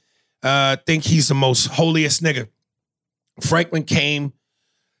and think he's the most holiest nigga. Franklin came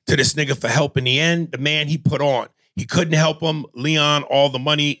to this nigga for help in the end. The man he put on. He couldn't help him. Leon, all the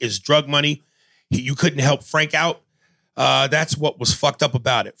money is drug money. You couldn't help Frank out. That's what was fucked up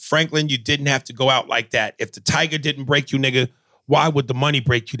about it. Franklin, you didn't have to go out like that. If the tiger didn't break you, nigga, why would the money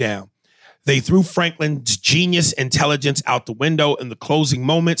break you down? They threw Franklin's genius intelligence out the window in the closing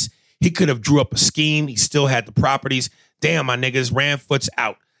moments. He could have drew up a scheme. He still had the properties. Damn, my niggas, Randfoot's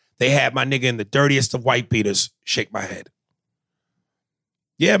out. They had my nigga in the dirtiest of white beaters. Shake my head.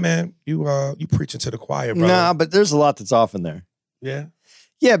 Yeah, man, you preaching to the choir, bro. Nah, but there's a lot that's off in there. Yeah.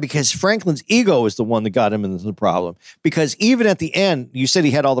 Yeah, because Franklin's ego is the one that got him into the problem. Because even at the end, you said he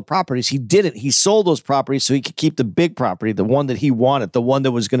had all the properties. He didn't. He sold those properties so he could keep the big property, the one that he wanted, the one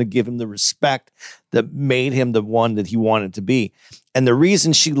that was going to give him the respect that made him the one that he wanted to be. And the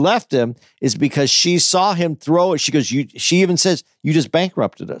reason she left him is because she saw him throw it. She goes, she even says, you just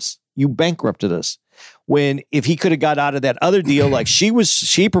bankrupted us. You bankrupted us. When if he could have got out of that other deal, like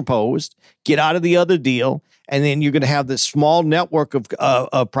she proposed, get out of the other deal, and then you're going to have this small network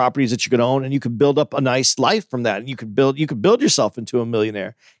of properties that you're going to own, and you could build up a nice life from that, and you could build yourself into a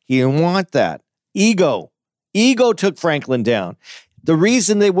millionaire. He didn't want that. Ego took Franklin down. The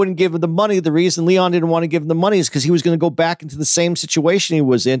reason they wouldn't give him the money, the reason Leon didn't want to give him the money is because he was going to go back into the same situation he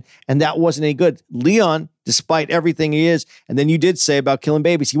was in, and that wasn't any good. Leon, despite everything he is, and then you did say about killing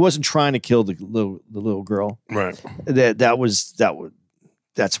babies, he wasn't trying to kill the little girl. Right. That's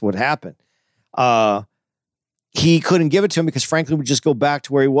what happened. He couldn't give it to him because Franklin would just go back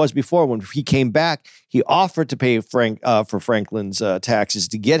to where he was before. When he came back, he offered to pay for Franklin's taxes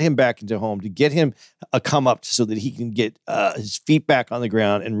to get him back into home, to get him a come up so that he can get his feet back on the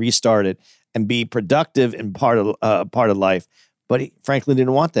ground and restart it and be productive and part of life. But Franklin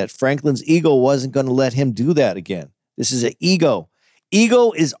didn't want that. Franklin's ego wasn't going to let him do that again. This is an ego.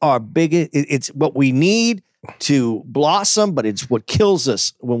 Ego is our biggest. It's what we need to blossom, but it's what kills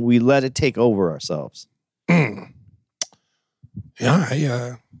us when we let it take over ourselves.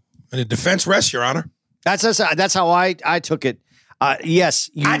 Yeah, the defense rests, Your Honor. That's how I took it.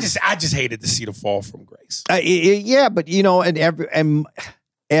 Yes, I just hated to see the fall from grace. Yeah, but and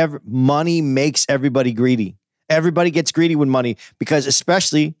money makes everybody greedy. Everybody gets greedy with money because,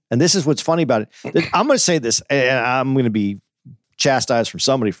 especially, and this is what's funny about it. I'm going to say this, and I'm going to be chastised from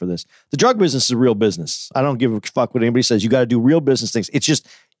somebody for this. The drug business is a real business. I don't give a fuck what anybody says. You got to do real business things. It's just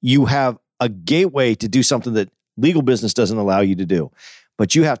you have a gateway to do something that legal business doesn't allow you to do.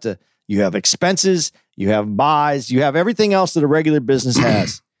 But you have expenses, You have buys. You have everything else that a regular business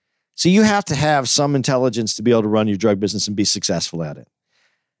has. So you have to have some intelligence to be able to run your drug business and be successful at it.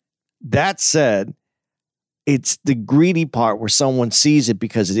 That said, it's the greedy part where someone sees it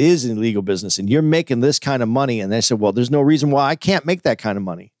because it is an illegal business and you're making this kind of money. And they said, well, there's no reason why I can't make that kind of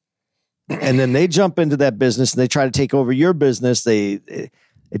money. And then they jump into that business and they try to take over your business. It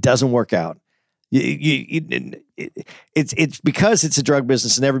doesn't work out. It's because it's a drug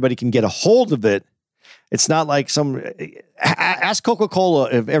business and everybody can get a hold of it. It's not like ask Coca-Cola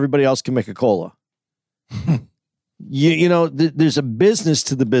if everybody else can make a cola. There's a business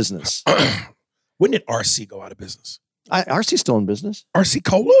to the business. When did RC go out of business? RC's still in business. RC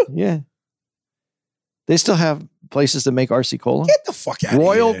Cola? Yeah. They still have places that make RC Cola. Get the fuck out of here.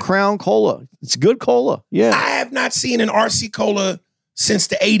 Royal Crown Cola. It's good cola. Yeah. I have not seen an RC Cola since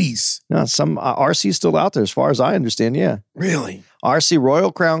the 80s. No, some RC's still out there as far as I understand, yeah. Really? RC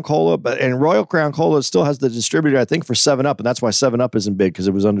Royal Crown Cola, and Royal Crown Cola still has the distributor, I think, for 7-Up, and that's why 7-Up isn't big, because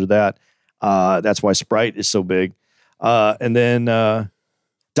it was under that. That's why Sprite is so big. And then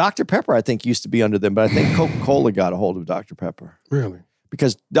Dr. Pepper, I think, used to be under them, but I think Coca-Cola got a hold of Dr. Pepper. Really?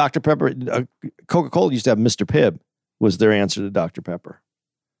 Because Dr. Pepper, Coca-Cola used to have Mr. Pibb was their answer to Dr. Pepper.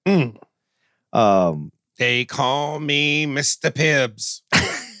 They call me Mr. Pibbs.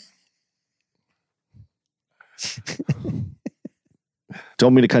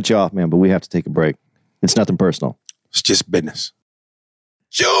 Told me to cut you off, man, but we have to take a break. It's nothing personal. It's just business.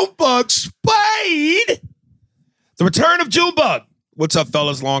 Junebug Spade! The return of Junebug. What's up,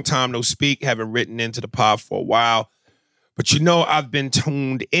 fellas? Long time no speak. Haven't written into the pod for a while. But I've been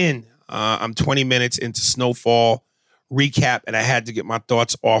tuned in. I'm 20 minutes into Snowfall recap, and I had to get my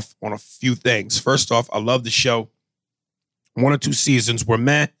thoughts off on a few things. First off, I love the show. 1 or 2 seasons were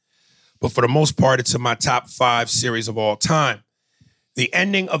meh, but for the most part, it's in my top 5 series of all time. The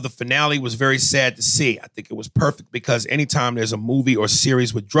ending of the finale was very sad to see. I think it was perfect because anytime there's a movie or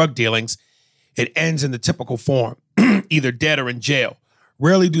series with drug dealings, it ends in the typical form, either dead or in jail.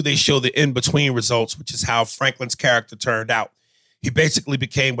 Rarely do they show the in-between results, which is how Franklin's character turned out. He basically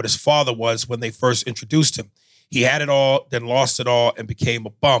became what his father was when they first introduced him. He had it all, then lost it all, and became a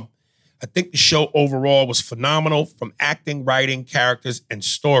bum. I think the show overall was phenomenal from acting, writing, characters, and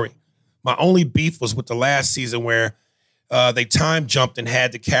story. My only beef was with the last season where they time jumped and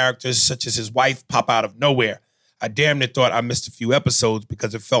had the characters such as his wife pop out of nowhere. I damn near thought I missed a few episodes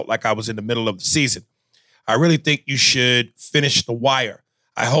because it felt like I was in the middle of the season. I really think you should finish The Wire.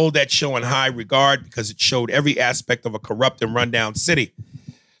 I hold that show in high regard because it showed every aspect of a corrupt and rundown city.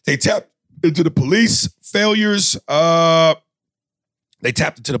 They tapped into the police failures. They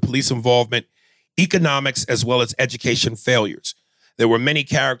tapped into the police involvement, economics, as well as education failures. There were many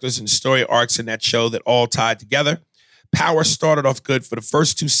characters and story arcs in that show that all tied together. Power started off good for the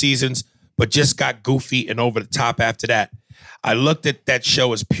first 2 seasons, but just got goofy and over the top after that. I looked at that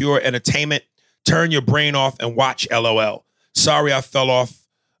show as pure entertainment. Turn your brain off and watch LOL. Sorry I fell off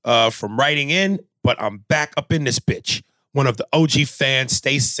from writing in, but I'm back up in this bitch. One of the OG fans.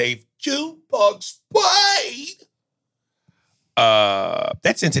 Stay safe. Junebug Spade.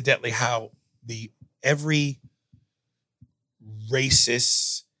 That's incidentally how every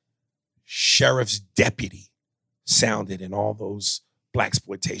racist sheriff's deputy sounded in all those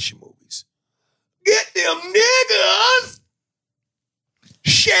blaxploitation movies. Get them niggas!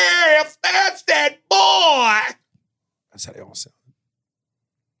 Sheriff, that's that boy! That's how they all sound.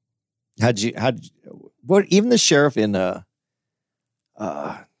 Even the sheriff in damn, now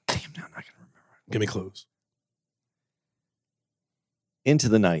I'm not gonna remember. Give me clues. Into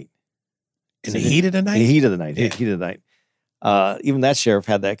the Night. In the Heat of the Night? In the Heat of the Night. Yeah. Heat of the Night. Even that sheriff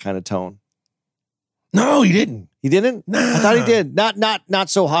had that kind of tone. No, he didn't. He didn't? Nah. I thought he did. Not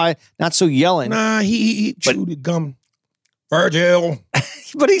so high, not so yelling. Nah, he chewed the gum. Virgil.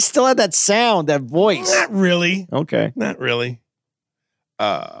 But he still had that sound, that voice. Not really. Okay. Not really.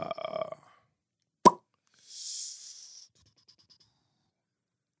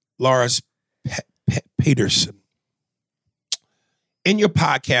 Lars Peterson. In your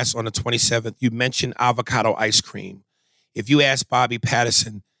podcast on the 27th, you mentioned avocado ice cream. If you ask Bobby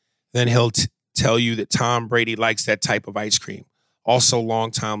Patterson, then he'll tell you that Tom Brady likes that type of ice cream. Also,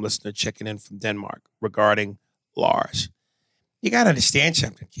 longtime listener checking in from Denmark regarding Lars. You got to understand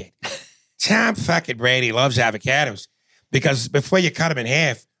something, kid. Tom fucking Brady loves avocados because before you cut them in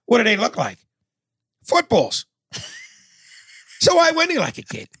half, what do they look like? Footballs. So why wouldn't he like it,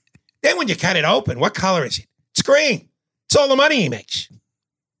 kid? Then when you cut it open, what color is it? It's green. It's all the money he makes.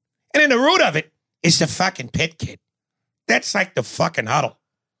 And in the root of it is the fucking pit, kid. That's like the fucking huddle.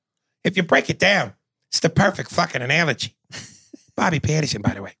 If you break it down, it's the perfect fucking analogy. Bobby Patterson,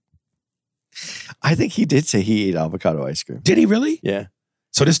 by the way. I think he did say he ate avocado ice cream. Did he really? Yeah.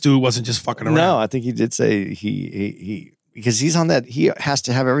 So this dude wasn't just fucking around. No, I think he did say he because he's on that. He has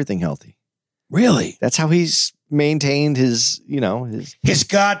to have everything healthy. Really? That's how he's maintained his, his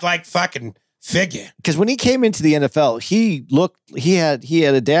godlike fucking figure. Because when he came into the NFL, he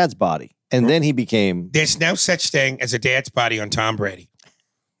had a dad's body, and then he became. There's no such thing as a dad's body on Tom Brady.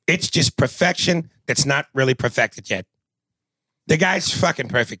 It's just perfection that's not really perfected yet. The guy's fucking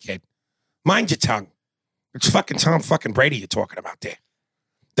perfect, kid. Mind your tongue. It's fucking Tom fucking Brady you're talking about there.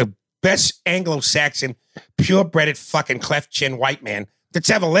 The best Anglo-Saxon, purebred fucking cleft chin white man that's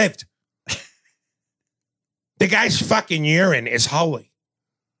ever lived. The guy's fucking urine is holy.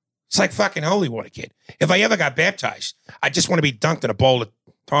 It's like fucking holy water, kid. If I ever got baptized, I just want to be dunked in a bowl of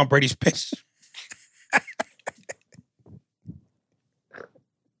Tom Brady's piss.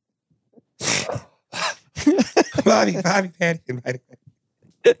 Bobby, Patty.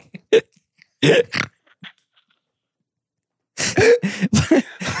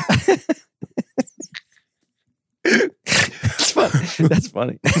 That's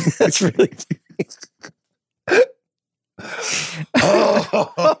funny. That's really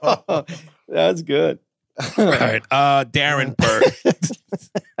oh, that's good. All right. Darren Berg.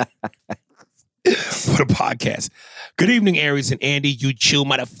 What a podcast. Good evening, Aries and Andy. You chew,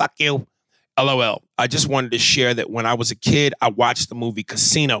 motherfucker you. LOL. I just wanted to share that when I was a kid, I watched the movie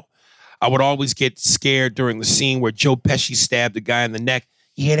Casino. I would always get scared during the scene where Joe Pesci stabbed a guy in the neck.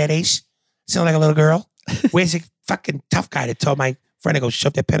 You hear that, Ace? Sound like a little girl? Where's the fucking tough guy that told my friend to go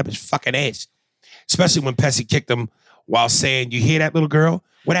shove that pen up his fucking ass? Especially when Pesci kicked him while saying, you hear that, little girl?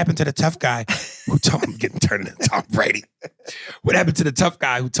 What happened to the tough guy who told me, getting turned into Tom Brady? What happened to the tough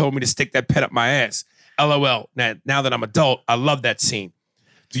guy who told me to stick that pen up my ass? LOL. Now that I'm adult, I love that scene.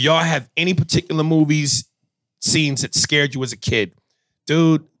 Do y'all have any particular movies, scenes that scared you as a kid?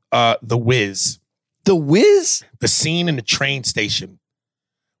 Dude, The Wiz. The Wiz? The scene in the train station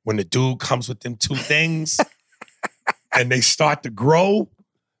when the dude comes with them two things and they start to grow.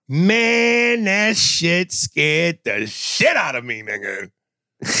 Man, that shit scared the shit out of me, nigga.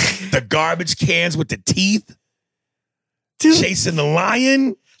 The garbage cans with the teeth. Dude, chasing the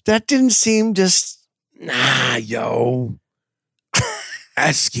lion. That didn't seem just... Nah, yo.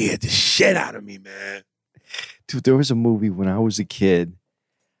 That scared the shit out of me, man. Dude, there was a movie when I was a kid.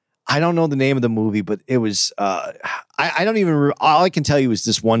 I don't know the name of the movie, but it was, I don't even, all I can tell you is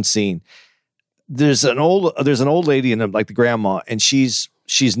this one scene. There's an old lady and like the grandma, and she's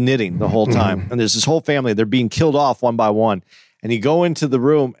knitting the whole time. And there's this whole family, they're being killed off one by one. And you go into the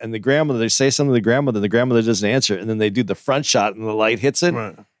room and the grandmother, they say something to the grandmother doesn't answer. And then they do the front shot and the light hits it.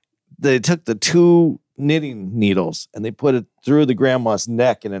 Right. They took the two knitting needles and they put it through the grandma's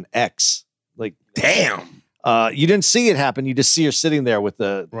neck in an X. Like, damn. You didn't see it happen. You just see her sitting there with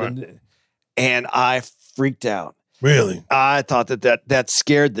and I freaked out. Really? I thought that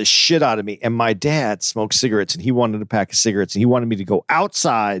scared the shit out of me. And my dad smoked cigarettes and he wanted a pack of cigarettes and he wanted me to go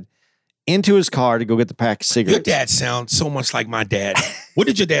outside into his car to go get the pack of cigarettes. Your dad sounds so much like my dad. What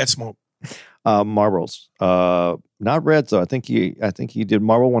did your dad smoke? Marlboros. Not Reds though. I think he did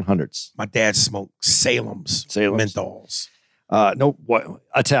Marlboro 100s. My dad smoked Salem's. Menthols. No, what?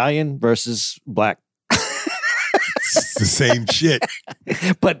 Italian versus black. It's the same shit.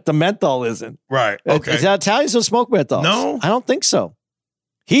 But the menthol isn't. Right. Okay. Italians don't smoke menthols. No? I don't think so.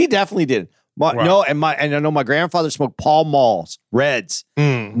 He definitely did. No, and I know my grandfather smoked Pall Malls, Reds,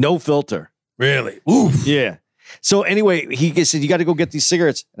 no filter. Really? Oof. Yeah. So anyway, he said, you got to go get these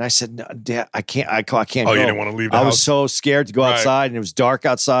cigarettes. And I said, no, Dad, I can't go. Oh, you didn't want to leave the house? house? I was so scared to go outside and it was dark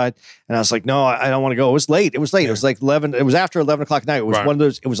outside. And I was like, no, I don't want to go. It was late. Yeah. It was like 11. It was after 11 o'clock at night. It was one of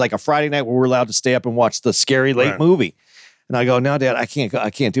those, it was like a Friday night where we're allowed to stay up and watch the scary late movie. And I go, no, Dad, I can't go. I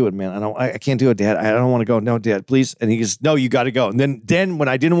can't do it, man. I can't do it, Dad. I don't want to go. No, Dad, please. And he goes, no, you got to go. And then when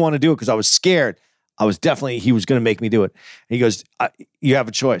I didn't want to do it because I was scared, he was going to make me do it. And he goes, you have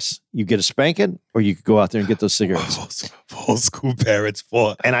a choice. You get a spanking or you could go out there and get those cigarettes. Old school parents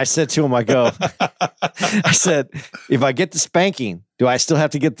for. And I said to him, I said, if I get the spanking, do I still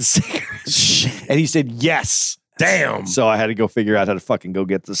have to get the cigarettes? And he said, yes. Damn. So I had to go figure out how to fucking go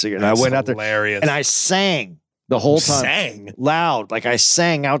get the cigarettes. And I went out there and I sang the whole time. Sang? Loud. Like I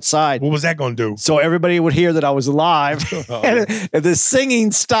sang outside. What was that going to do? So everybody would hear that I was alive. And if the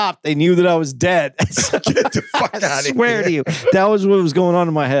singing stopped, they knew that I was dead. Get the fuck out of here. I swear to you. That was what was going on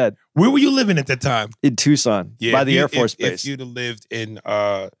in my head. Where were you living at that time? In Tucson. By the Air Force Base. If you'd have lived in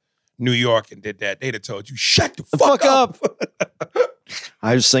New York and did that, they'd have told you, shut the fuck up.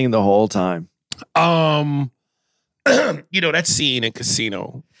 I was singing the whole time. That scene in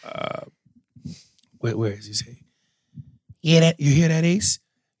Casino. Where is he saying? You hear that, Ace?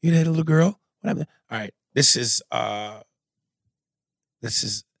 You hear that little girl? What happened? All right. This is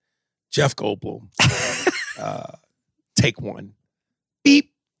Jeff Goldblum. Take one.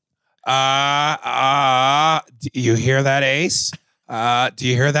 Beep. Do you hear that, Ace? Do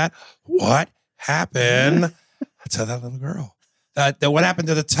you hear that? What happened to that little girl? What happened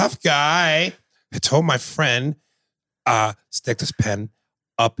to the tough guy? I told my friend, stick this pen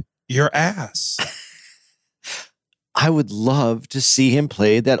up your ass. I would love to see him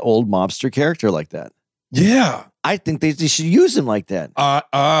play that old mobster character like that. Yeah. I think they should use him like that.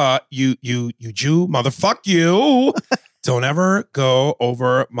 You Jew, motherfuck you. Don't ever go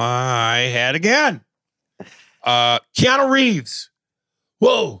over my head again. Keanu Reeves.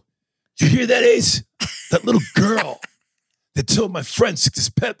 Whoa. You hear that, Ace? That little girl that told my friend stick this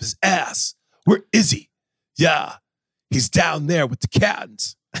pen up his ass. Where is he? Yeah. He's down there with the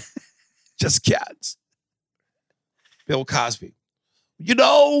cats. Just cats. Bill Cosby. You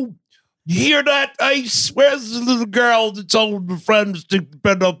know, you hear that, Ace? Where's the little girl that told my friend to stick the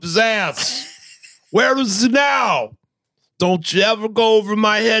pen up his ass? Where is he now? Don't you ever go over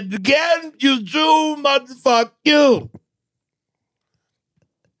my head again, you Jew, motherfuck you.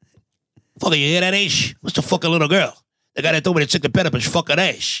 Fucker, you hear that, Ace? What's the fucking little girl? The guy that told me to stick the pen up his fucking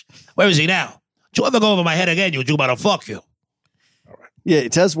ass. Where is he now? Don't you ever go over my head again, you Jew, motherfuck you. All right. Yeah,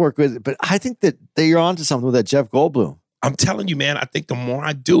 it does work with it, but I think that you're onto something with that Jeff Goldblum. I'm telling you, man, I think the more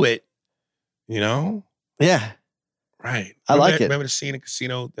I do it, you know? Yeah. Right. I like it. Remember the scene in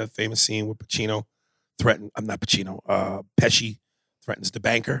Casino, that famous scene where Pesci threatens the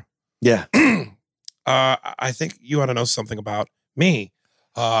banker? Yeah. I think you ought to know something about me.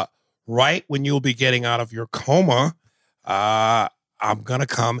 Right when you'll be getting out of your coma, I'm going to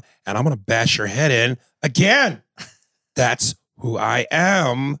come and I'm going to bash your head in again. That's who I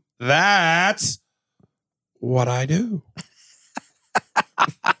am. That's what I do.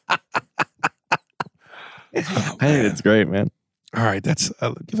 I think it's great, man. All right, that's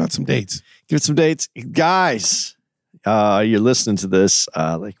give out some dates. Give it some dates, guys. You're listening to this.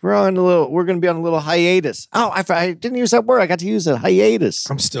 We're going to be on a little hiatus. Oh, I didn't use that word. I got to use a hiatus.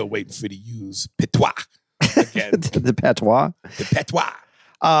 I'm still waiting for you to use patois again. The patois. The patois.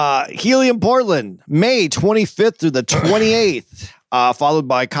 Helium Portland, May 25th through the 28th, followed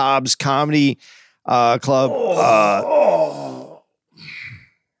by Cobb's Comedy Club.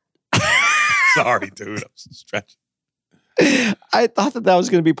 Sorry, dude. I'm so stretching. I thought that was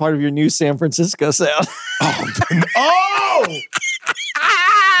going to be part of your new San Francisco sound. Oh!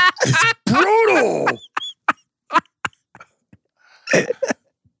 It's brutal.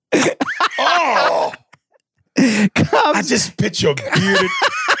 Oh! I just picture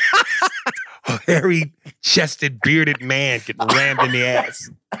a hairy-chested, bearded man getting rammed in the ass.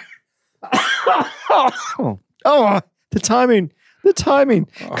 Oh, the timing.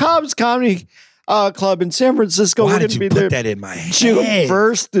 Cobb's Comedy Club in San Francisco. Why we're did you be put there that in my head? June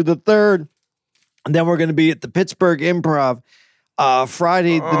 1st through the 3rd. And then we're going to be at the Pittsburgh Improv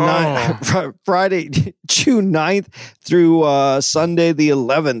Friday, June 9th through Sunday the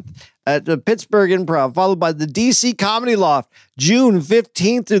 11th at the Pittsburgh Improv, followed by the DC Comedy Loft, June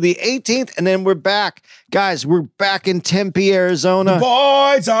 15th through the 18th. And then we're back. Guys, we're back in Tempe, Arizona. The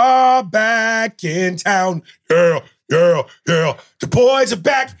boys are back in town. Yeah. The boys are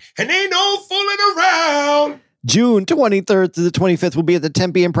back, and ain't no fooling around. June 23rd to the 25th, we'll be at the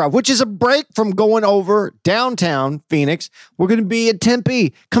Tempe Improv, which is a break from going over downtown Phoenix. We're going to be at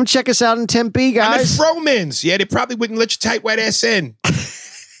Tempe. Come check us out in Tempe, guys. I'm at Froman's. Yeah, they probably wouldn't let your tight white ass in.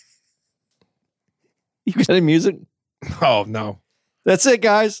 You got any music? Oh, no. That's it,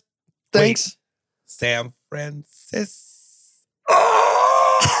 guys. Thanks. Wait. San Francisco.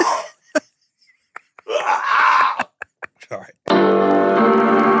 All right.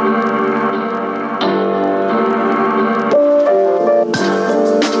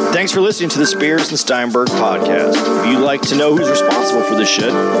 Thanks for listening to the Spears and Steinberg podcast. If you'd like to know who's responsible for this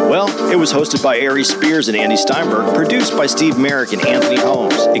shit, well, it was hosted by Ari Spears and Andy Steinberg, produced by Steve Merrick and Anthony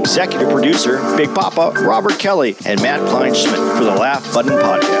Holmes, executive producer Big Papa Robert Kelly and Matt Kleinschmidt for the Laugh Button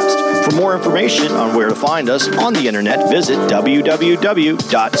podcast. For more information on where to find us on the internet, visit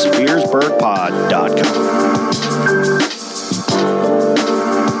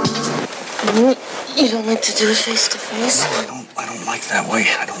www.spearsburgpod.com. You don't like to do it face to face? No, I don't like that way.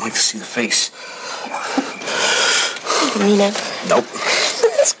 I don't like to see the face. You mean it? Nope.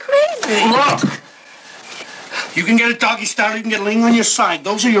 That's crazy. Look! You can get a doggy style, you can get laying on your side.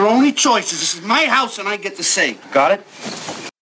 Those are your only choices. This is my house and I get to say. Got it?